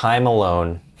time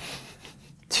alone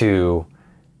to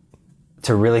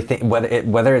really think,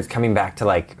 whether it's coming back to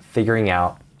like figuring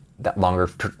out that longer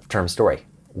term story,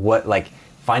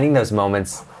 finding those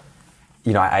moments.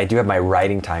 I do have my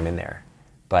writing time in there,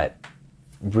 but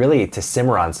really to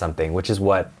simmer on something, which is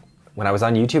what, when I was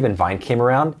on YouTube and Vine came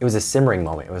around, it was a simmering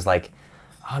moment. It was like,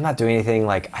 oh, I'm not doing anything.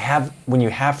 Like when you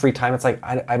have free time, it's like,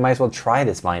 I might as well try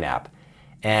this Vine app.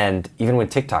 And even with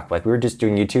TikTok, like we were just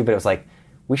doing YouTube, but it was like,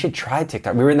 we should try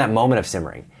TikTok. We were in that moment of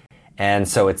simmering. And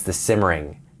so it's the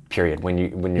simmering period when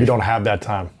you don't have that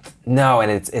time. No,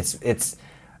 and it's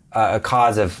a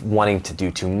cause of wanting to do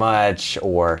too much,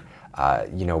 or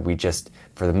we just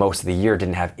for the most of the year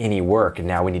didn't have any work, and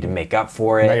now we need to make up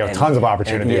for it. Now you have tons of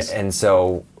opportunities. And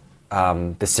so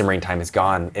the simmering time is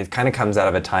gone. It kind of comes out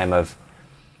of a time of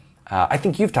I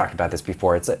think you've talked about this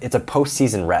before. It's a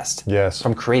post-season rest. Yes.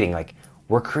 From creating. Like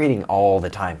we're creating all the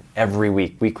time, every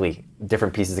week, weekly,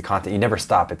 different pieces of content. You never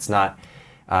stop. It's not.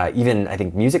 Even I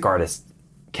think music artists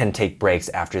can take breaks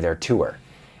after their tour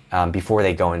before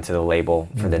they go into the label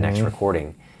for the next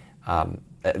recording.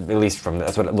 At least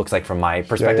that's what it looks like from my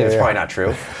perspective. It's probably not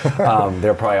true.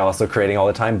 They're probably also creating all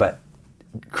the time, but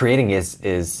creating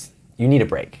is you need a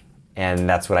break, and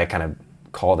that's what I kind of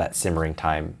call that simmering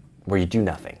time, where you do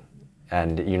nothing,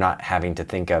 and you're not having to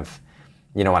think of,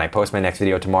 when I post my next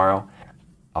video tomorrow,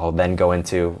 I'll then go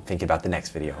into thinking about the next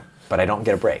video, but I don't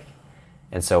get a break,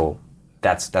 and so.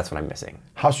 That's what I'm missing.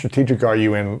 How strategic are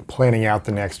you in planning out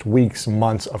the next weeks,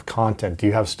 months of content? Do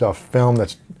you have stuff filmed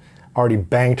that's already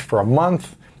banked for a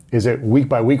month? Is it week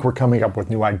by week we're coming up with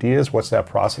new ideas? What's that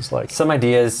process like? Some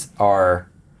ideas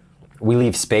are, we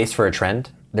leave space for a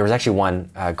trend. There was actually one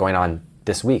going on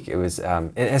this week. It was,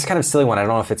 it's kind of a silly one. I don't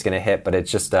know if it's going to hit, but it's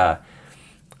just a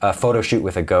photo shoot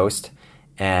with a ghost.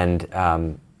 And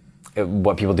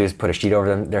what people do is put a sheet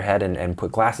over their head and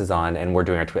put glasses on, and we're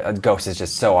doing our ghost is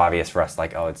just so obvious for us,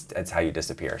 like, oh, it's how you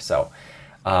disappear. So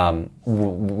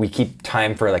we keep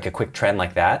time for like a quick trend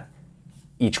like that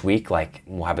each week. Like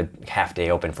we'll have a half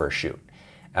day open for a shoot.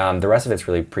 The rest of it's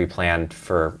really pre-planned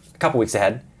for a couple weeks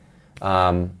ahead,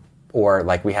 or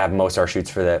like we have most of our shoots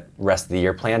for the rest of the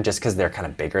year planned, just because they're kind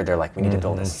of bigger. They're like, we need to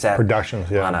build a set.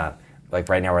 Productions, yeah. On a, like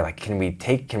right now we're like, can we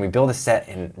build a set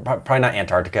in, probably not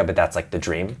Antarctica, but that's like the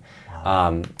dream.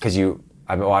 Because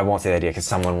I won't say the idea because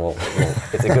someone will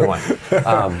it's a good one.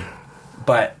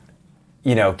 But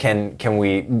can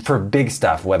we, for big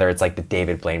stuff, whether it's like the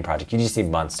David Blaine project, you just need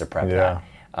months to prep that.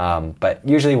 But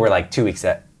usually we're like 2 weeks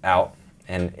out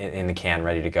and in the can,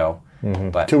 ready to go.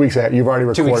 But 2 weeks ahead, you've already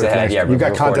recorded. 2 weeks ahead, you've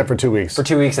got content for 2 weeks. For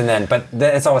 2 weeks, and then, but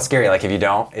it's always scary. Like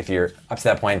if you're up to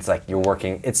that point, it's like you're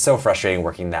working. It's so frustrating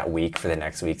working that week for the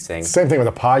next week's thing. Same thing with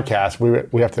a podcast.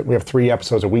 We have 3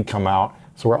 episodes a week come out,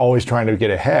 so we're always trying to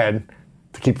get ahead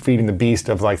to keep feeding the beast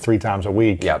of like 3 times a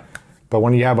week. Yep. But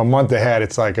when you have a month ahead,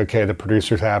 it's like, okay, the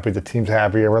producer's happy, the team's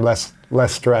happy, we're less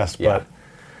stressed. Yeah. But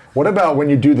what about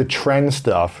when you do the trend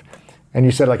stuff? And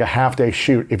you said like a half-day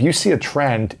shoot. If you see a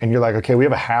trend and you're like, okay, we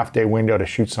have a half-day window to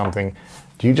shoot something,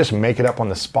 do you just make it up on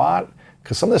the spot?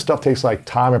 Because some of this stuff takes like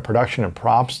time and production and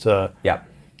props to... Yeah.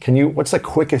 What's the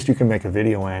quickest you can make a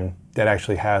video in that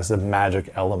actually has the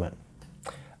magic element?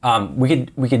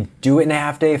 We could do it in a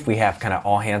half day if we have kind of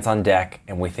all hands on deck,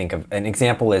 and we think of... An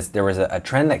example is there was a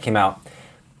trend that came out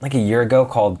like a year ago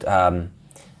called...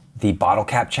 the bottle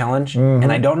cap challenge,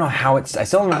 and I still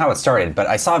don't know how it started, but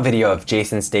I saw a video of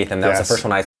Jason Statham. That was the first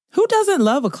one I... Who doesn't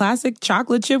love a classic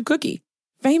chocolate chip cookie?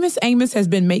 Famous Amos has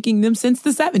been making them since the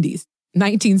 70s,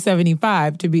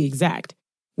 1975 to be exact.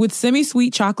 With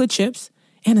semi-sweet chocolate chips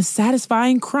and a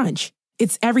satisfying crunch,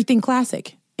 it's everything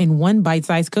classic, in one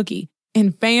bite-sized cookie,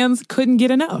 and fans couldn't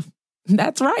get enough.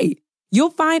 That's right.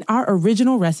 You'll find our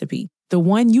original recipe, the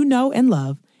one you know and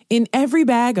love, in every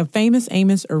bag of Famous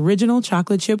Amos original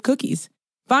chocolate chip cookies.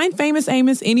 Find Famous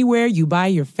Amos anywhere you buy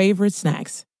your favorite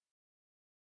snacks.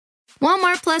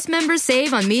 Walmart Plus members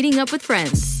save on meeting up with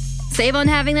friends. Save on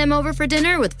having them over for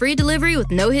dinner with free delivery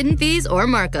with no hidden fees or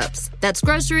markups. That's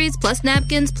groceries, plus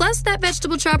napkins, plus that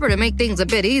vegetable chopper to make things a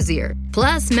bit easier.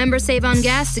 Plus, members save on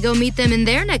gas to go meet them in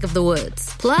their neck of the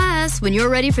woods. Plus, when you're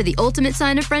ready for the ultimate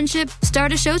sign of friendship,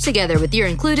 start a show together with your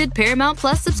included Paramount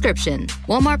Plus subscription.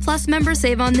 Walmart Plus members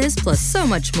save on this plus so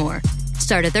much more.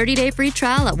 Start a 30-day free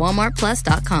trial at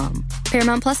walmartplus.com.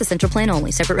 Paramount Plus Essential Plan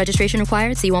only. Separate registration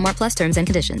required. See Walmart Plus terms and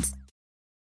conditions.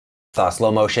 Saw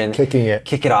slow motion. Kicking it.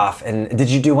 Kick it off. And did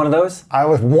you do one of those? I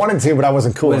was wanted to, but I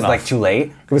wasn't cool enough. Was it like too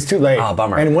late? It was too late. Oh,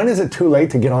 bummer. And when is it too late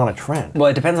to get on a trend? Well,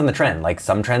 it depends on the trend. Like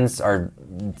some trends are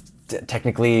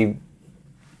technically,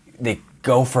 they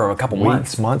go for a couple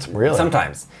months, really?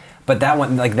 Sometimes. But that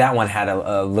one had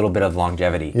a little bit of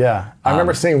longevity. Yeah. I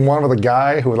remember seeing one with a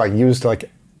guy who like used like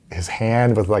his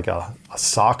hand with like a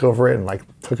sock over it and like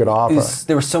took it off.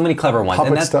 There were so many clever ones.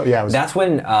 Puppet stuff. Yeah. That's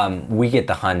when we get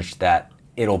the hunch that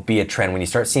it'll be a trend when you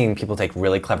start seeing people take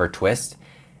really clever twists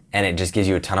and it just gives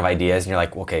you a ton of ideas and you're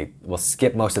like, okay, we'll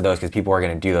skip most of those because people are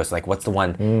going to do those. Like what's the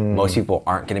one most people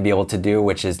aren't going to be able to do,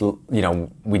 which is,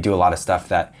 we do a lot of stuff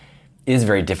that is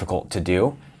very difficult to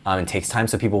do and takes time,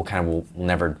 so people kind of will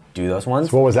never do those ones.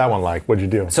 So what was that one like? What'd you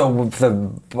do? So for the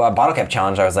bottle cap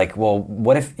challenge, I was like, well,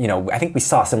 what if, I think we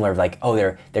saw similar, like, oh,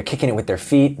 they're kicking it with their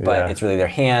feet, but it's really their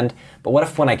hand. But what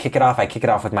if when I kick it off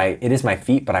with it is my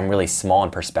feet, but I'm really small in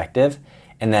perspective.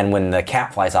 And then when the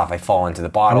cap flies off, I fall into the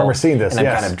bottle. I remember seeing this, and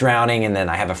I'm kind of drowning, and then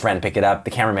I have a friend pick it up, the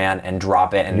cameraman, and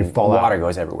drop it, and water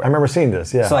goes everywhere. I remember seeing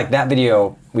this, yeah. So like that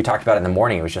video, we talked about it in the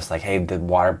morning. It was just like, hey, the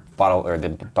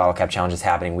bottle cap challenge is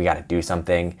happening. We got to do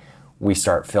something. We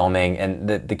start filming, and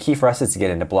the key for us is to get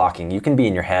into blocking. You can be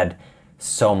in your head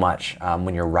so much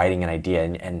when you're writing an idea,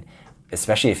 and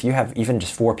especially if you have even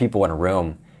just 4 people in a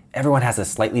room, everyone has a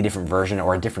slightly different version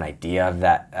or a different idea of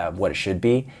that, what it should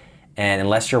be. And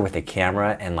unless you're with a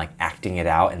camera and like acting it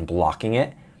out and blocking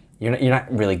it, you're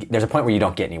not really, there's a point where you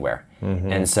don't get anywhere.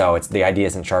 Mm-hmm. And so the idea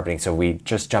isn't sharpening, so we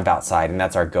just jump outside, and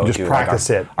that's our go-to. Just practice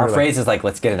it. Our phrase is like,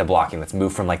 let's get into blocking. Let's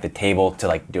move from like the table to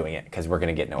like doing it, because we're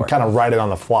going to get nowhere. You kind of write it on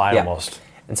the fly almost.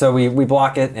 And so we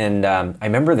block it, and I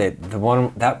remember the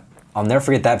one that, I'll never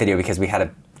forget that video, because we had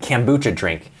a kombucha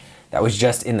drink that was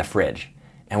just in the fridge.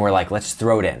 And we're like, let's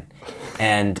throw it in.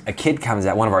 And a kid comes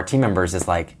out, one of our team members is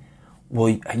like, well,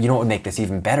 you know what would make this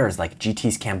even better is like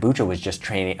GT's kombucha was just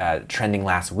trending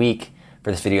last week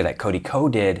for this video that Cody Ko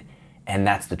did, and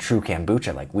that's the true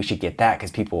kombucha. Like, we should get that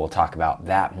because people will talk about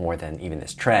that more than even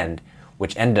this trend,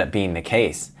 which ended up being the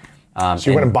case. So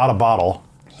you went and bought a bottle.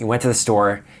 He went to the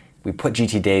store, we put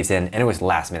GT Dave's in, and it was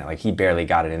last minute. Like, he barely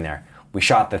got it in there. We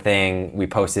shot the thing, we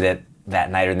posted it that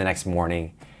night or the next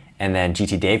morning, and then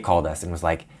GT Dave called us and was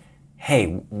like,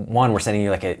 hey, one, we're sending you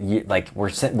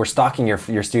we're stocking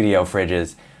your studio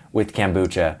fridges with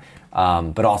kombucha,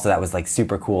 but also that was like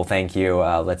super cool. Thank you.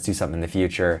 Let's do something in the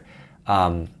future.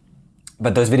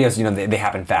 But those videos, they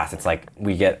happen fast. It's like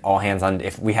we get all hands on.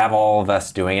 If we have all of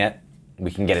us doing it,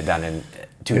 we can get it done in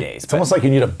 2 days. It's almost like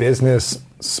you need a business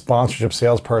sponsorship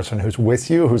salesperson who's with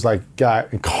you, who's like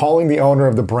calling the owner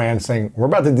of the brand saying, we're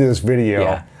about to do this video.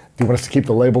 Yeah. Do you want us to keep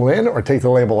the label in or take the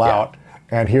label out?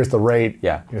 And here's the rate.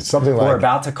 Yeah, it's something like we're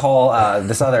about to call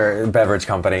this other beverage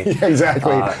company. Yeah,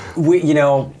 exactly. We've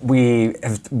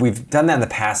done that in the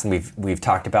past, and we've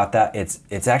talked about that.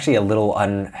 It's actually a little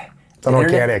It's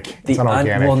unorganic.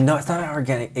 Well, no, it's not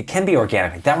organic. It can be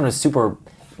organic. Like, that one was super.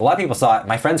 A lot of people saw it.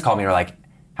 My friends called me and were like,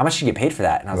 "How much did you get paid for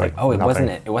that?" And I was like, "Oh, it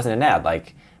wasn't an ad.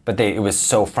 Like, but it was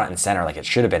so front and center. Like, it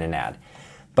should have been an ad."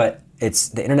 But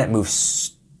the internet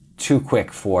moves too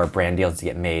quick for brand deals to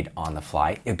get made on the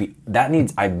fly. That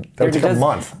would take a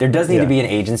month. There does need to be an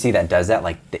agency that does that.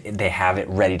 Like, they have it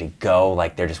ready to go.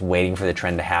 Like, they're just waiting for the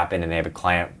trend to happen, and they have a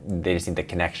client. They just need the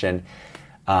connection,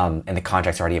 and the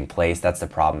contract's already in place. That's the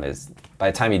problem. Is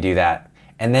by the time you do that,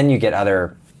 and then you get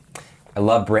other. I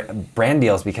love brand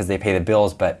deals because they pay the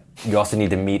bills, but you also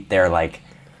need to meet their like.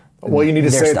 Well, you need to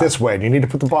say it this way, and you need to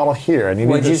put the bottle here, and you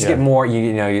just get more.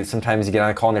 Sometimes you get on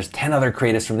a call, and there's 10 other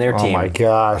creatives from their team. Oh my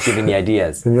gosh! Giving the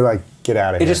ideas. And you're like, get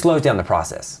out of here. It just slows down the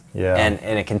process. Yeah. And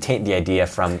it can taint the idea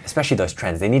from, especially those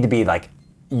trends. They need to be like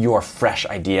your fresh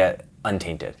idea,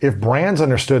 untainted. If brands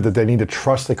understood that they need to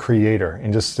trust the creator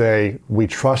and just say, we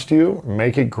trust you,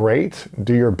 make it great,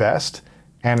 do your best,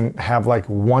 and have like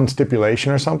one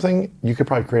stipulation or something, you could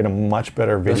probably create a much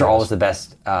better video. Those are always the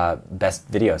best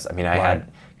videos. I mean, I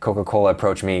had Coca-Cola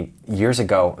approached me years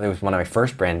ago. It was one of my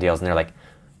first brand deals, and they're like,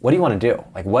 what do you want to do?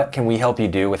 Like, what can we help you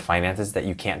do with finances that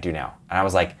you can't do now? And I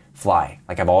was like, fly.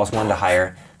 Like, I've always wanted to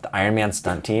hire the Ironman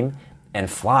stunt team and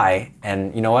fly.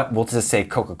 And you know what? We'll just say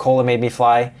Coca-Cola made me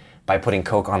fly by putting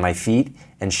Coke on my feet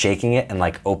and shaking it and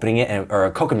like opening it, or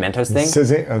a Coke and Mentos thing.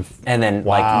 And then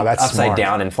like upside smart.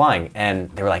 down and flying.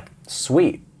 And they were like,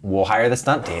 sweet, we'll hire the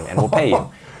stunt team and we'll pay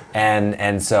you.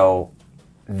 And so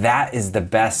that is the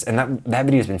best. And that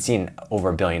video has been seen over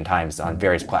 1 billion times on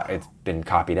various platforms. It's been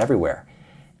copied everywhere.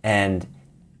 And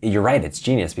you're right, it's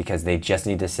genius, because they just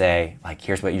need to say, like,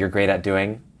 here's what you're great at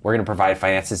doing. We're going to provide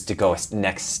finances to go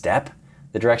next step,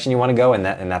 the direction you want to go, and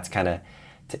that's kind of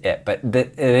it. But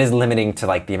it is limiting to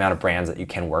like the amount of brands that you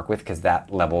can work with, because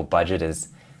that level of budget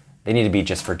they need to be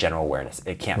just for general awareness.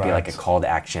 It can't be like a call to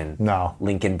action,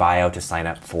 link in bio to sign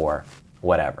up for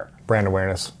whatever. Brand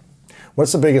awareness.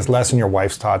 What's the biggest lesson your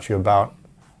wife's taught you about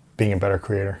being a better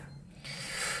creator?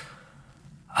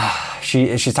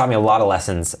 She's taught me a lot of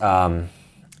lessons, and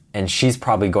she's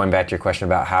probably going back to your question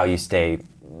about how you stay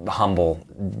humble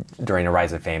during a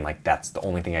rise of fame. Like, that's the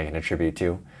only thing I can attribute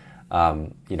to,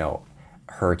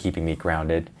 her keeping me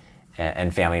grounded,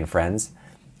 and family and friends.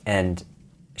 And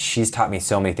she's taught me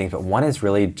so many things, but one is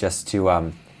really just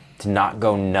to not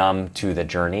go numb to the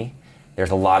journey.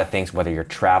 There's a lot of things, whether you're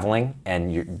traveling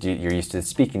and you're used to the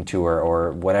speaking tour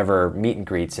or whatever, meet and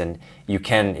greets, and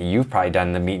you've probably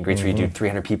done the meet and greets where you do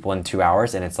 300 people in 2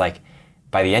 hours, and it's like,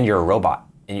 by the end you're a robot,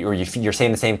 and you're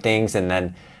saying the same things, and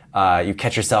then you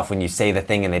catch yourself when you say the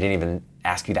thing and they didn't even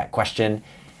ask you that question.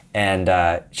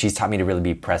 And she's taught me to really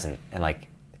be present, and like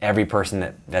every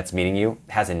person that's meeting you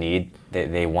has a need.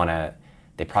 They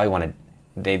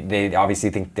obviously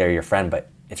think they're your friend, but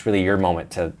it's really your moment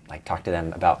to like talk to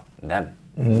them about them,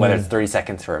 whether it's 30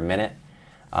 seconds or a minute.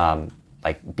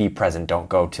 Like, be present. Don't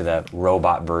go to the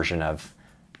robot version of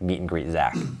meet and greet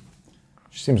Zach.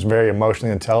 She seems very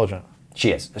emotionally intelligent.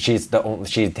 She is.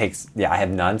 I have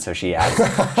none, so she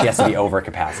has to be over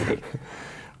capacity.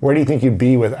 Where do you think you'd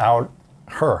be without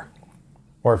her?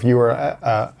 Or if you were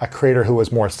a creator who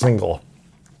was more single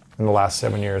in the last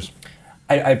 7 years?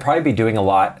 I'd probably be doing a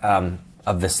lot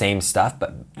of the same stuff,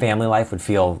 but family life would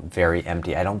feel very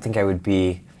empty. I don't think I would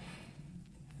be.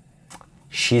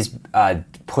 She's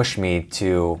pushed me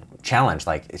to challenge.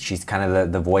 Like, she's kind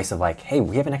of the voice of like, hey,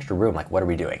 we have an extra room. Like, what are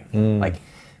we doing? Like,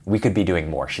 we could be doing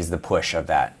more. She's the push of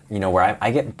that. Where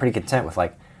I get pretty content with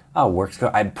like, oh,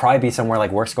 I'd probably be somewhere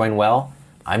like work's going well.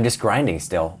 I'm just grinding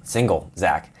still, single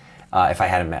Zach, if I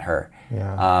hadn't met her.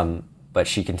 Yeah. But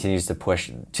she continues to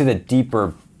push to the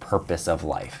deeper purpose of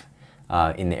life.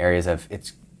 In the areas of,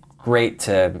 it's great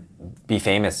to be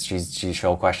famous.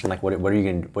 She'll question like, what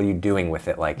are you doing with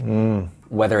it? Like,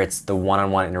 whether it's the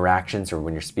one-on-one interactions or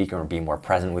when you're speaking or being more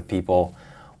present with people,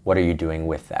 what are you doing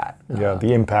with that? Yeah,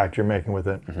 the impact you're making with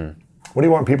it. Mm-hmm. What do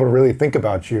you want people to really think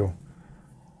about you,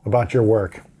 about your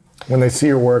work? When they see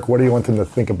your work, what do you want them to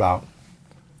think about?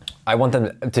 I want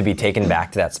them to be taken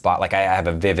back to that spot. Like, I have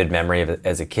a vivid memory of it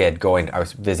as a kid I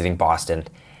was visiting Boston,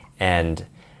 and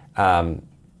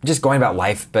just going about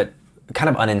life, but kind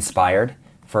of uninspired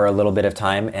for a little bit of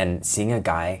time, and seeing a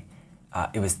guy,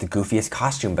 it was the goofiest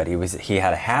costume, but he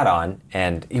had a hat on,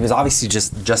 and he was obviously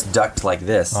just ducked like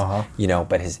this,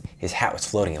 but his hat was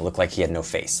floating. It looked like he had no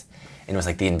face, and it was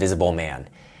like the Invisible Man.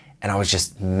 And I was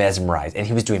just mesmerized. And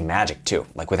he was doing magic too,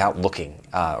 like without looking,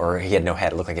 or he had no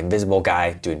head. It looked like an invisible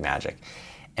guy doing magic.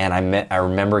 And I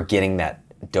remember getting that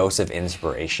dose of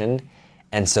inspiration.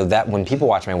 And so that when people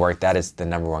watch my work, that is the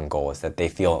number one goal, is that they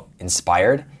feel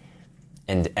inspired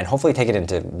and hopefully take it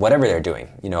into whatever they're doing.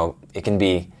 It can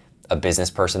be a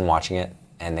business person watching it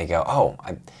and they go,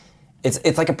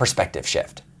 it's like a perspective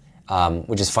shift,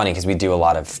 which is funny because we do a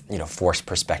lot of, forced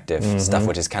perspective stuff,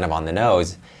 which is kind of on the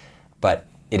nose. But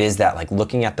it is that, like,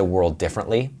 looking at the world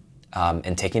differently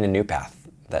and taking a new path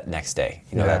that next day.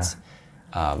 That's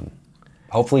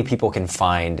hopefully people can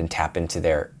find and tap into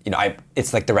their.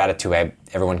 It's like the Ratatouille.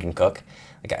 Everyone can cook.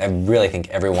 Like, I really think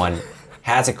everyone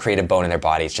has a creative bone in their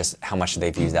body. It's just how much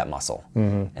they've used that muscle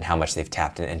and how much they've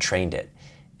tapped in and trained it,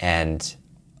 and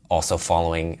also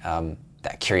following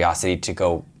that curiosity to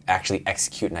go actually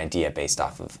execute an idea based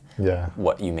off of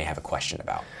what you may have a question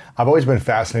about. I've always been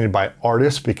fascinated by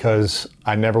artists because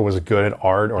I never was good at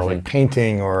art or like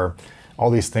painting or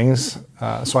all these things.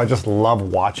 So I just love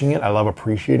watching it. I love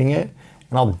appreciating it.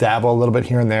 And I'll dabble a little bit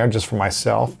here and there just for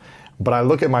myself. But I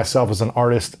look at myself as an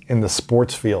artist in the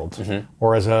sports field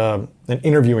or as an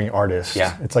interviewing artist.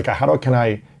 Yeah. It's like, can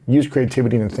I use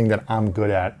creativity in the thing that I'm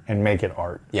good at and make it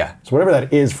art? Yeah. So whatever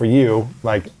that is for you,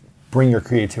 like, bring your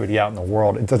creativity out in the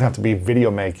world. It doesn't have to be video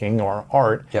making or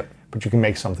art. Yep. but you can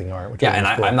make something art. Which Yeah, and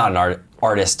I'm not an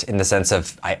artist in the sense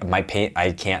of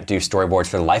I can't do storyboards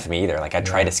for the life of me either. Like I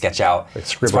try to sketch out.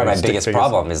 It's probably my biggest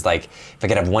problem is like if I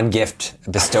could have one gift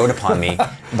bestowed upon me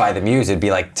by the muse, it'd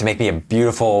be like to make me a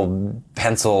beautiful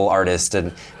pencil artist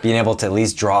and being able to at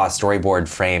least draw a storyboard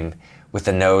frame with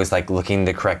the nose like looking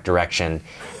the correct direction.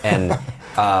 And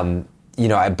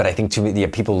but I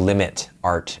think people limit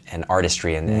art and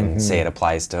artistry and say it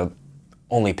applies to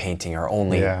only painting or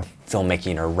only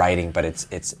filmmaking or writing, but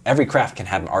it's every craft can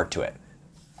have an art to it.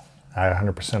 I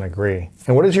 100% agree.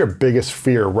 And what is your biggest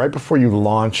fear right before you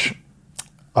launch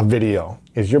a video?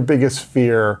 Is your biggest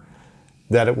fear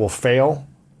that it will fail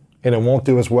and it won't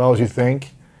do as well as you think,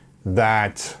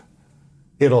 that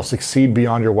it'll succeed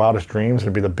beyond your wildest dreams,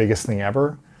 it'll be the biggest thing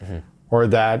ever, or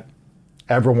that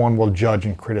everyone will judge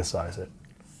and criticize it?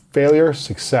 Failure,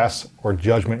 success, or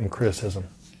judgment and criticism?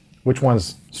 Which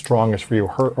one's strongest for you,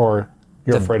 or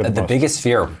you're afraid of the most? The biggest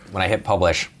fear when I hit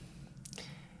publish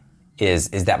is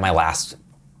that my last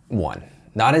one,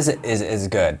 not is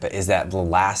good, but is that the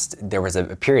last, there was a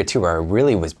period too where I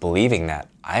really was believing that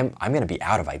I'm going to be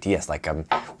out of ideas. Like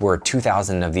we're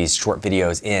 2,000 of these short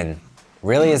videos in.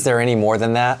 Really, is there any more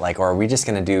than that? Like, or are we just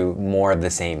going to do more of the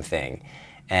same thing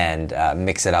and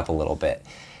mix it up a little bit?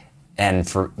 And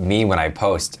for me, when I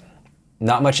post,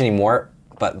 not much anymore,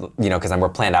 but because we're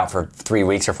planned out for 3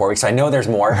 weeks or 4 weeks, so I know there's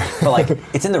more, but like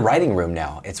it's in the writing room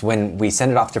now. It's when we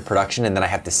send it off to production and then I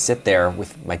have to sit there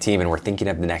with my team and we're thinking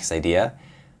of the next idea.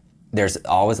 There's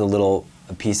always a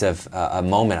piece of a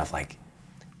moment of like,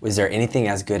 was there anything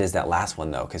as good as that last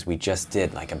one though? Because we just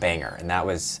did like a banger, and that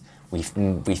was, we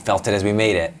felt it as we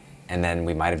made it, and then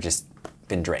we might have just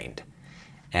been drained.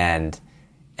 And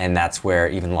that's where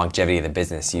even longevity of the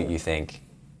business, you think,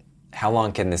 how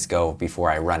long can this go before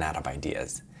I run out of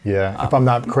ideas? Yeah, if I'm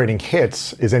not creating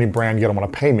hits, is any brand going to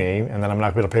want to pay me, and then I'm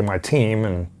not going to pay my team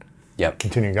and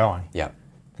continue going? Yep.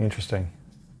 Interesting.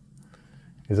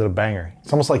 Is it a banger?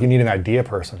 It's almost like you need an idea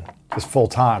person, just full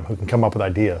time, who can come up with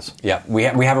ideas. Yeah, we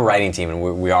have a writing team,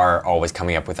 and we are always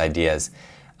coming up with ideas.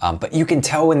 But you can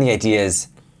tell when the idea is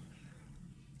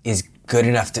good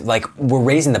enough to, like, we're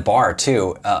raising the bar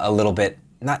too a little bit.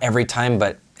 Not every time,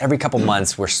 but every couple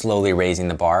months we're slowly raising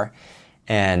the bar.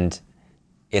 And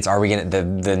it's, are we gonna,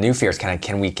 the new fear is kind of,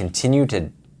 can we continue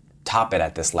to top it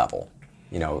at this level?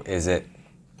 Is it?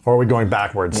 Or are we going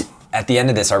backwards? At the end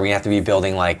of this, are we gonna have to be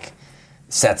building like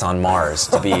sets on Mars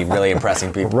to be really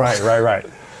impressing people? Right.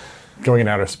 Going in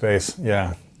outer space,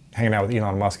 yeah. Hanging out with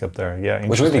Elon Musk up there, yeah.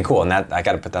 Which would be cool, and that I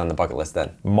got to put that on the bucket list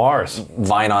then. Mars.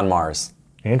 Vine on Mars.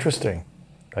 Interesting.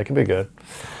 That could be good.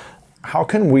 How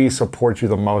can we support you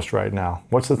the most right now?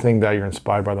 What's the thing that you're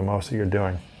inspired by the most that you're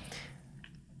doing?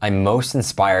 I'm most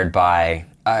inspired by,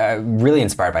 really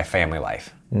inspired by family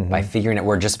life. By figuring out,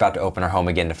 we're just about to open our home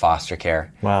again to foster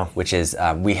care. Wow. Which is,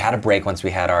 we had a break once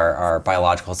we had our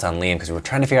biological son Liam, because we were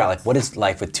trying to figure out like what is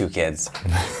life with 2 kids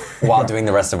while doing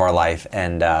the rest of our life.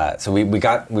 And so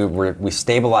we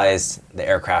stabilized the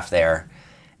aircraft there,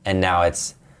 and now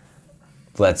it's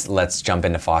let's jump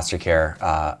into foster care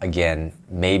again.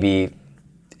 Maybe,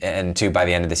 and by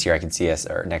the end of this year I can see us,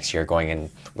 or next year, going in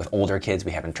with older kids.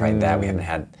 We haven't tried that. We haven't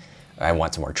had. I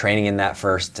want some more training in that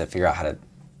first to figure out how to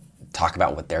talk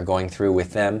about what they're going through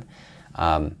with them,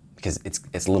 because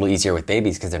it's a little easier with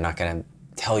babies because they're not going to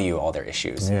tell you all their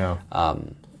issues. Yeah.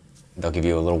 They'll give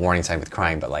you a little warning sign with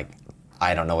crying, but like,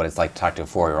 I don't know what it's like to talk to a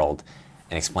 4-year-old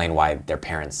and explain why they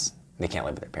can't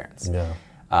live with their parents.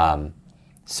 Yeah.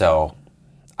 So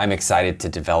I'm excited to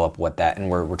develop what that, and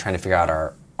we're trying to figure out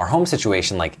our home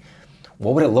situation. Like,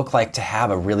 what would it look like to have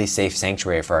a really safe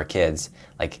sanctuary for our kids?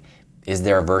 Like, is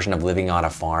there a version of living on a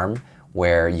farm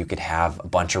where you could have a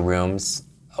bunch of rooms,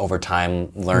 over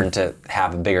time learn to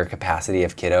have a bigger capacity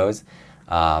of kiddos?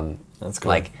 That's cool.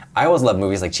 Like, I always love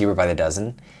movies like Cheaper by the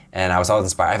Dozen, and I was always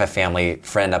inspired. I have a family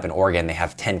friend up in Oregon, they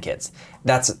have 10 kids.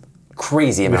 That's a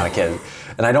crazy amount of kids,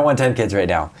 and I don't want 10 kids right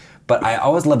now. But I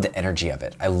always loved the energy of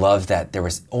it. I loved that there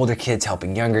was older kids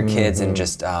helping younger kids, and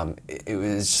just, it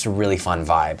was just a really fun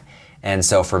vibe. And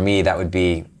so for me, that would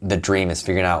be the dream, is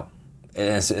figuring out,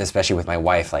 especially with my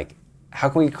wife, like, how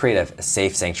can we create a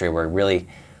safe sanctuary where really,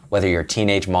 whether you're a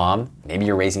teenage mom, maybe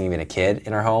you're raising even a kid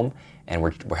in our home, and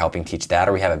we're helping teach that,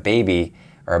 or we have a baby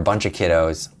or a bunch of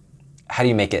kiddos, how do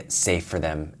you make it safe for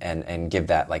them and give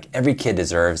that, like, every kid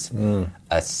deserves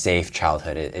a safe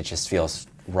childhood. It just feels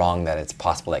wrong that it's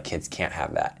possible that kids can't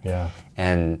have that. Yeah.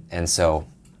 And so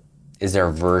is there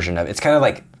a version of, it's kind of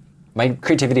like, my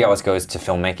creativity always goes to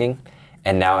filmmaking,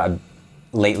 and now I've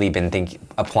lately been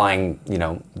applying,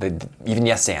 even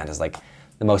Yes and is like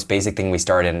the most basic thing we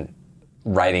start in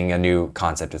writing a new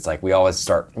concept. It's like we always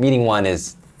start, meeting one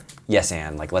is yes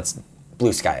and, like let's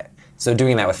blue sky it. So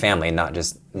doing that with family, not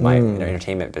just my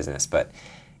entertainment business, but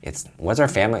it's what's our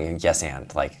family? Yes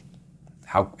and, like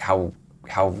how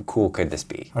cool could this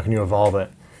be? How can you evolve it?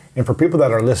 And for people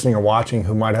that are listening or watching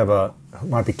who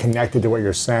might be connected to what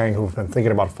you're saying, who've been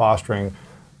thinking about fostering,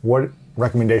 what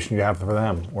recommendation do you have for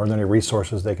them? Or are there any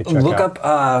resources they could check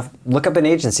out? Look up an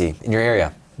agency in your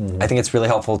area. I think it's really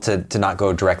helpful to not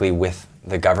go directly with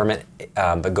the government,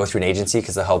 but go through an agency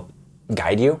because they'll help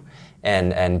guide you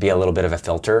and be a little bit of a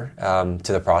filter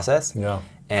to the process. Yeah.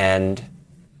 And,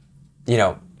 you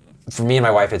know, for me and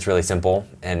my wife, it's really simple,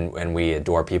 and we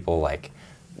adore people like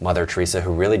Mother Teresa,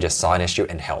 who really just saw an issue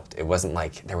and helped. It wasn't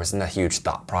like, there wasn't a huge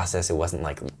thought process. It wasn't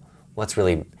like, let's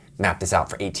really map this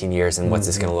out for 18 years and what's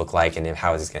this going to look like and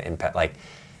how is this going to impact. Like,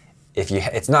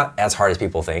 it's not as hard as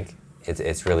people think.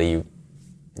 It's really,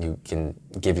 you can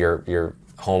give your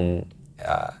home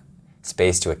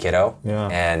space to a kiddo,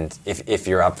 and if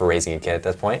you're up for raising a kid at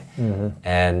this point,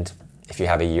 and if you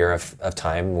have a year of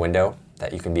time window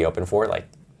that you can be open for, like,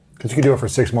 because you can do it for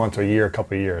 6 months, a year, a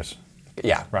couple of years.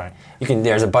 Yeah, right. You can.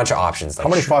 There's a bunch of options. Like, how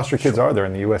many foster kids are there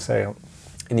in the USA?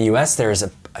 In the U.S., there's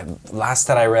last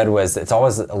that I read was it's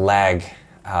always a lag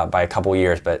by a couple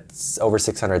years, but it's over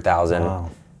 600,000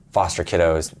 foster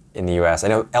kiddos in the U.S. I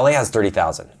know L.A. has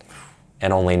 30,000.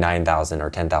 And only 9,000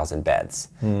 or 10,000 beds.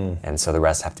 And so the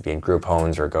rest have to be in group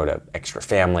homes or go to extra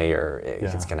family, or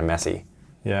it's kind of messy.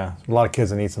 Yeah, a lot of kids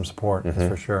that need some support, that's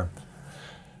for sure.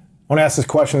 I want to ask this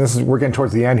question. We're getting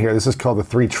towards the end here. This is called the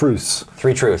 3 truths.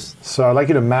 3 truths. So I'd like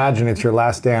you to imagine it's your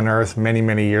last day on Earth many,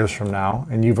 many years from now,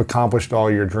 and you've accomplished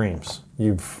all your dreams.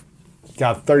 You've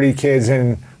got 30 kids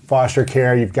in foster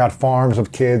care. You've got farms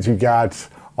of kids. You've got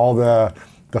all the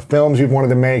films you've wanted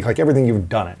to make, like everything, you've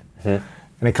done it.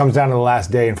 And it comes down to the last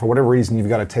day, and for whatever reason, you've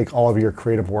got to take all of your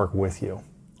creative work with you.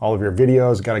 All of your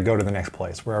videos got to go to the next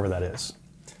place, wherever that is.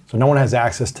 So no one has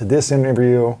access to this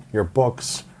interview, your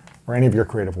books, or any of your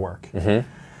creative work.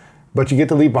 But you get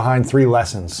to leave behind 3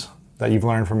 lessons that you've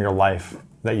learned from your life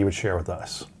that you would share with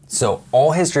us. So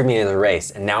all history of me is a race,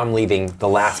 and now I'm leaving the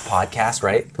last podcast,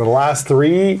 right? The last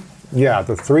 3,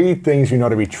 the 3 things you know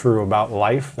to be true about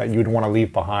life that you'd want to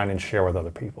leave behind and share with other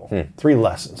people. 3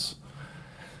 lessons.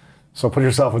 So put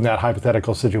yourself in that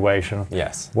hypothetical situation.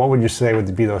 Yes. What would you say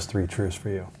would be those 3 truths for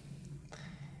you?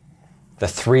 The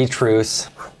 3 truths: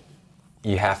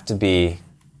 you have to be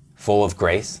full of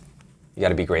grace. You got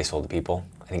to be graceful to people.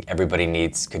 I think everybody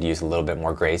could use a little bit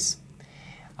more grace.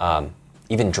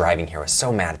 Even driving here, I was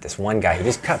so mad at this one guy who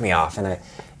just cut me off, and I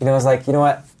was like, you know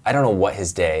what? I don't know what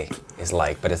his day is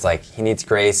like, but it's like he needs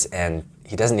grace and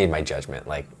he doesn't need my judgment.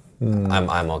 Like,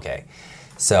 I'm okay.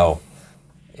 So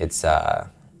it's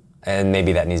and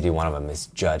maybe that needs to be one of them, is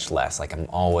judge less. Like, I'm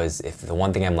always, if the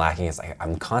one thing I'm lacking is like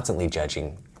I'm constantly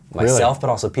judging myself, but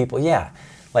also people. Yeah,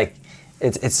 like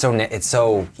it's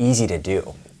so easy to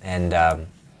do, and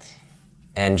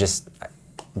just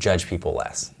judge people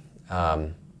less.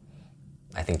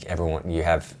 I think everyone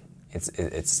even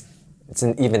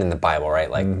in the Bible, right?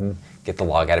 Like, get the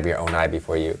log out of your own eye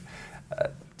before you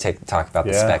talk about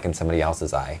the speck in somebody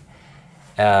else's eye.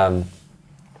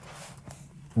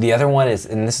 The other one is,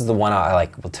 and this is the one I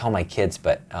will tell my kids,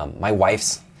 but my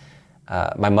wife's,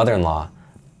 my mother-in-law,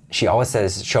 she always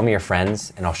says, show me your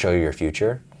friends and I'll show you your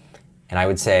future. And I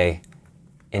would say,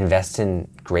 invest in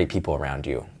great people around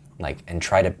you, and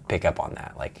try to pick up on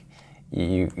that. Like,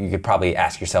 you could probably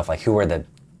ask yourself, who are the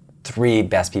 3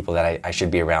 best people that I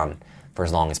should be around for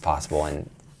as long as possible,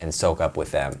 and soak up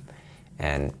with them,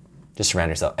 and just surround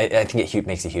yourself. I think it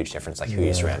makes a huge difference, who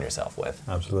you surround yourself with.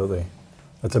 Absolutely.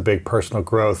 That's a big personal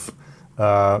growth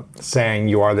saying.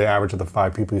 You are the average of the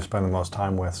 5 people you spend the most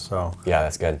time with. So yeah,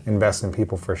 that's good. Invest in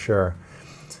people for sure.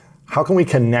 How can we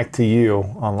connect to you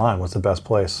online? What's the best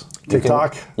place?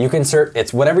 TikTok? You can search.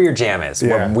 It's whatever your jam is.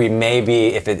 Yeah. We may be,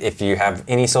 if you have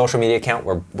any social media account,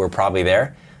 we're probably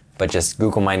there. But just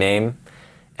Google my name,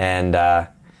 and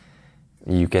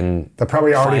you can. They're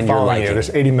probably already following you. liking.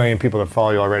 There's 80 million people that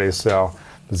follow you already. So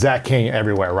Zach King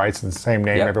everywhere, right? It's the same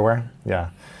name everywhere. Yeah.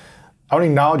 I want to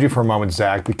acknowledge you for a moment,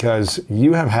 Zach, because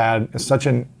you have had such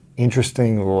an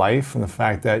interesting life, and the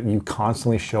fact that you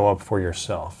constantly show up for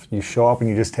yourself. You show up and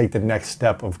you just take the next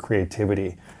step of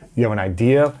creativity. You have an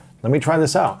idea, let me try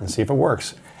this out and see if it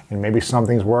works. And maybe some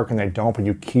things work and they don't, but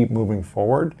you keep moving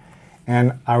forward.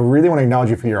 And I really want to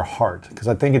acknowledge you for your heart, because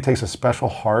I think it takes a special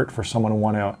heart for someone to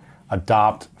want to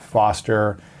adopt,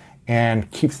 foster, and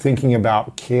keep thinking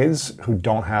about kids who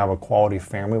don't have a quality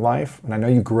family life. And I know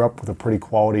you grew up with a pretty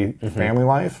quality family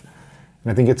life.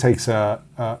 And I think it takes a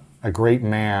great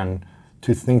man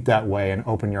to think that way and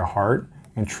open your heart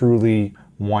and truly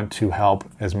want to help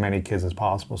as many kids as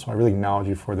possible. So I really acknowledge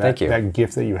you for that. Thank you. That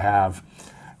gift that you have.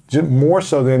 Just more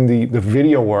so than the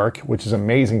video work, which is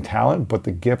amazing talent, but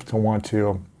the gift to want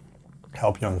to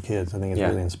help young kids, I think is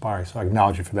really inspiring. So I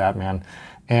acknowledge you for that, man.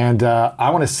 And I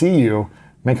want to see you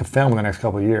make a film in the next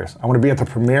couple of years. I want to be at the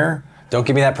premiere. Don't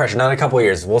give me that pressure. Not in a couple of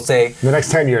years. We'll say The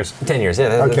next 10 years. 10 years.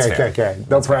 Yeah, that's fair. Okay.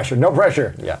 No pressure. No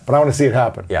pressure. Yeah. But I want to see it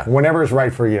happen. Yeah. Whenever is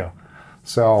right for you.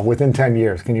 So within 10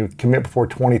 years, can you commit before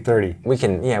 2030? We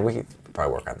can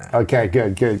probably work on that. Okay,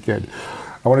 good.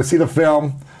 I want to see the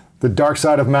film, The Dark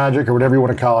Side of Magic, or whatever you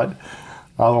want to call it.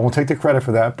 I won't take the credit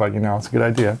for that, but it's a good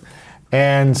idea.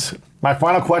 And my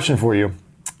final question for you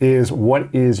is,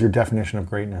 what is your definition of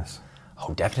greatness?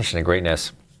 Oh, definition of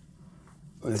greatness.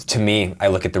 To me, I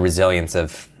look at the resilience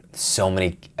of so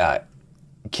many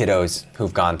kiddos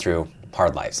who've gone through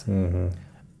hard lives,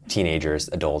 teenagers,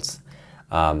 adults,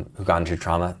 who've gone through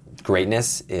trauma.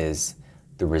 Greatness is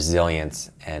the resilience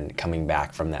and coming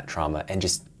back from that trauma and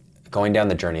just going down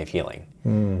the journey of healing.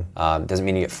 Doesn't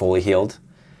mean you get fully healed,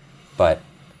 but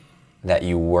that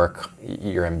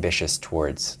you're ambitious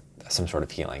towards some sort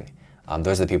of healing.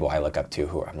 Those are the people I look up to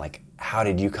who I'm like, how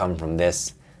did you come from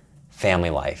this family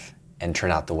life and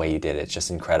turn out the way you did? It's just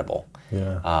incredible.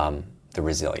 Yeah. The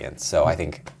resilience. So I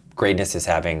think greatness is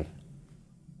having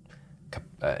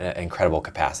an incredible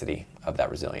capacity of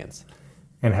that resilience.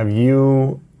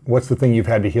 And what's the thing you've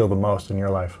had to heal the most in your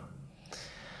life?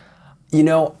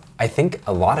 I think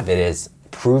a lot of it is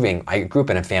proving. I grew up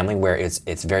in a family where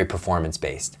it's very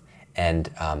performance-based. And,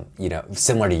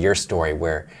 similar to your story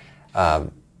where,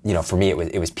 for me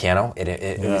it was piano.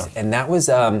 It was, and that was,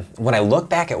 when I look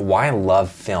back at why I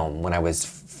love film, when I was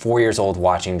 4 years old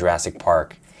watching Jurassic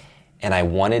Park, and I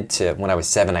wanted to, when I was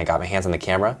 7, I got my hands on the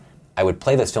camera, I would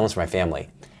play those films for my family.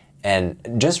 And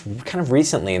just kind of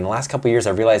recently, in the last couple of years, I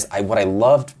realized what I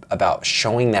loved about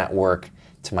showing that work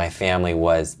to my family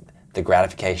was the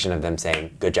gratification of them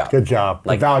saying, good job. Good job.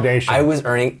 Like, the validation. I was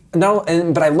earning,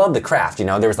 but I love the craft,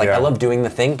 there was I love doing the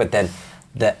thing, but then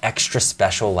the extra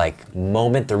special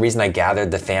moment, the reason I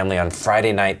gathered the family on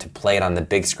Friday night to play it on the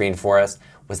big screen for us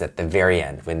was at the very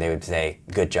end when they would say,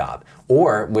 good job.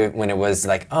 Or when it was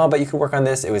but you could work on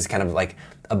this, it was kind of like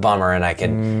a bummer and I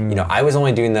could, I was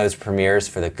only doing those premieres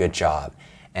for the good job.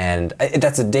 And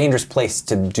that's a dangerous place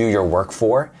to do your work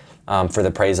for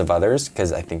the praise of others,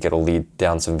 because I think it'll lead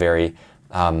down some very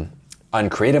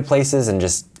uncreative places and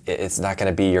just, it's not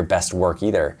gonna be your best work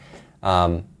either.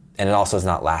 And it also is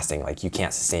not lasting. You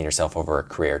can't sustain yourself over a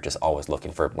career just always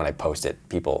looking for, when I post it,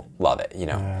 people love it,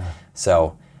 Yeah.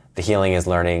 So the healing is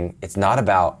learning. It's not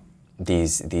about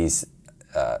these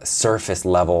surface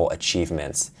level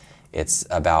achievements. It's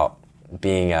about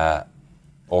being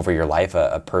over your life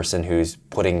a person who's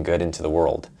putting good into the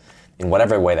world in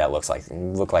whatever way that looks like. It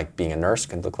can look like being a nurse,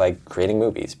 can look like creating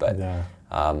movies, but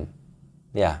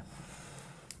yeah.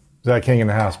 Zach King in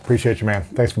the house. Appreciate you, man.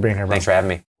 Thanks for being here, bro. Thanks for having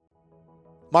me.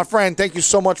 My friend, thank you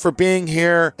so much for being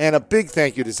here. And a big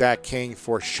thank you to Zach King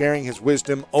for sharing his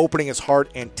wisdom, opening his heart,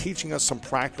 and teaching us some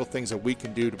practical things that we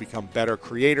can do to become better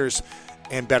creators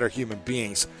and better human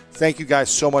beings. Thank you guys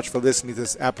so much for listening to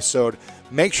this episode.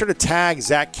 Make sure to tag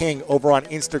Zach King over on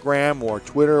Instagram or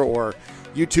Twitter or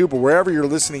YouTube or wherever you're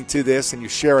listening to this and you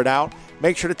share it out.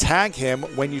 Make sure to tag him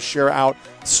when you share out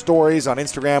stories on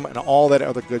Instagram and all that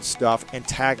other good stuff, and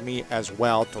tag me as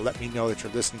well to let me know that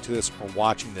you're listening to this or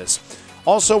watching this.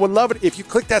 Also, would love it if you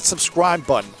click that subscribe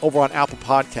button over on Apple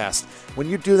Podcasts. When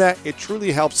you do that, it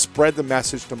truly helps spread the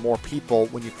message to more people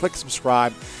when you click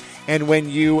subscribe and when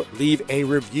you leave a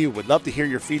review. Would love to hear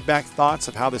your feedback, thoughts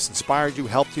of how this inspired you,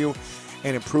 helped you,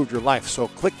 and improved your life. So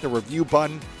click the review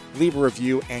button, leave a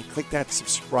review, and click that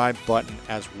subscribe button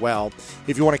as well.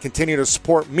 If you want to continue to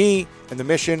support me and the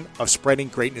mission of spreading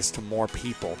greatness to more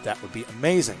people, that would be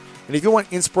amazing. And if you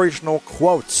want inspirational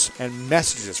quotes and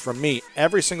messages from me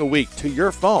every single week to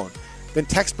your phone, then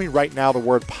text me right now the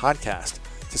word podcast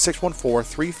to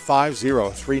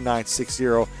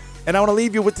 614-350-3960. And I want to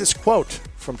leave you with this quote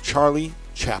from Charlie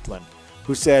Chaplin,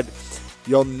 who said,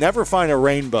 "You'll never find a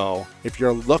rainbow if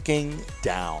you're looking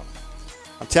down."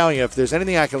 I'm telling you, if there's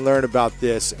anything I can learn about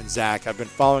this, and Zach, I've been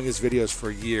following his videos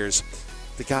for years,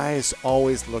 the guy is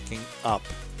always looking up.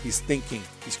 He's thinking,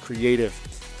 he's creative.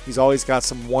 He's always got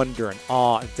some wonder and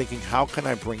awe and thinking, how can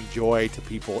I bring joy to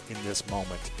people in this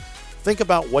moment? Think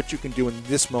about what you can do in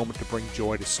this moment to bring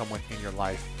joy to someone in your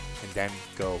life, and then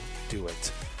go do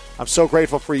it. I'm so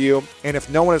grateful for you. And if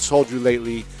no one has told you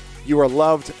lately, you are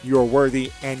loved, you are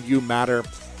worthy, and you matter.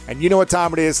 And you know what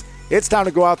time it is. It's time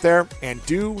to go out there and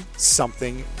do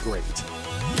something great.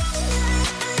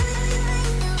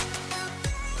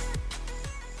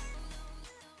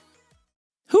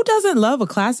 Who doesn't doesn't love a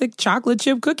classic chocolate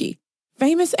chip cookie?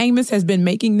 Famous Amos has been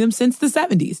making them since the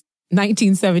 70s,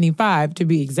 1975 to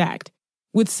be exact.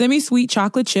 With semi-sweet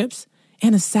chocolate chips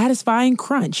and a satisfying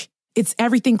crunch, it's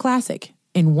everything classic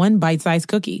in one bite-sized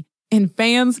cookie, and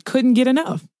fans couldn't get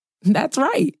enough. That's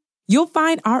right. You'll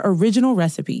find our original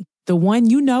recipe, the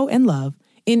one you know and love,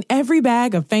 in every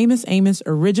bag of Famous Amos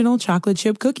original chocolate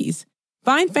chip cookies.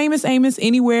 Find Famous Amos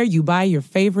anywhere you buy your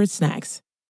favorite snacks.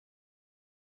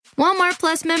 Walmart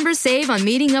Plus members save on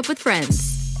meeting up with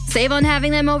friends. Save on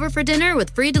having them over for dinner with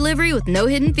free delivery with no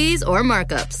hidden fees or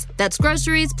markups. That's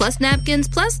groceries plus napkins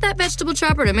plus that vegetable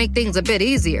chopper to make things a bit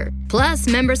easier. Plus,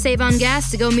 members save on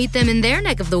gas to go meet them in their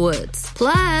neck of the woods.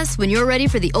 Plus, when you're ready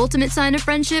for the ultimate sign of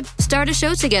friendship, start a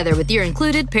show together with your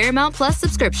included Paramount Plus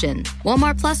subscription.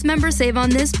 Walmart Plus members save on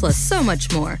this plus so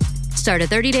much more. Start a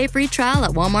 30-day free trial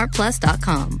at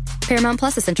walmartplus.com. Paramount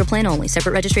Plus Essential Plan only.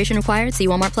 Separate registration required. See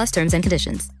Walmart Plus terms and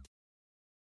conditions.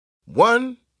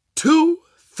 1, 2,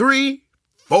 3,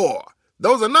 4.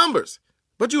 Those are numbers.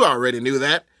 But you already knew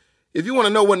that. If you want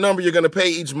to know what number you're going to pay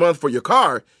each month for your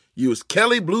car, use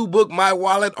Kelley Blue Book My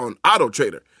Wallet on Auto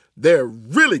Trader. They're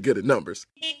really good at numbers.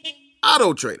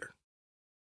 Auto Trader.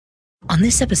 On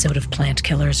this episode of Plant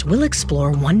Killers, we'll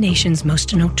explore one nation's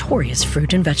most notorious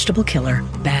fruit and vegetable killer,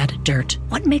 bad dirt.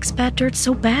 What makes bad dirt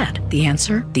so bad? The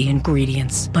answer? The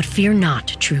ingredients. But fear not,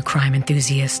 true crime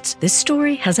enthusiasts. This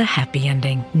story has a happy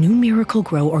ending. New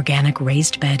Miracle-Gro organic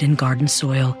raised bed and garden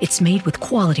soil. It's made with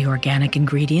quality organic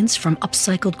ingredients from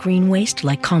upcycled green waste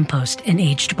like compost and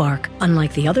aged bark.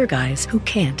 Unlike the other guys who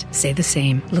can't say the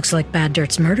same. Looks like bad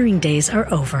dirt's murdering days are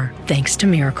over, thanks to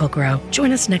Miracle-Gro.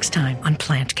 Join us next time on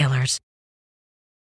Plant Killers.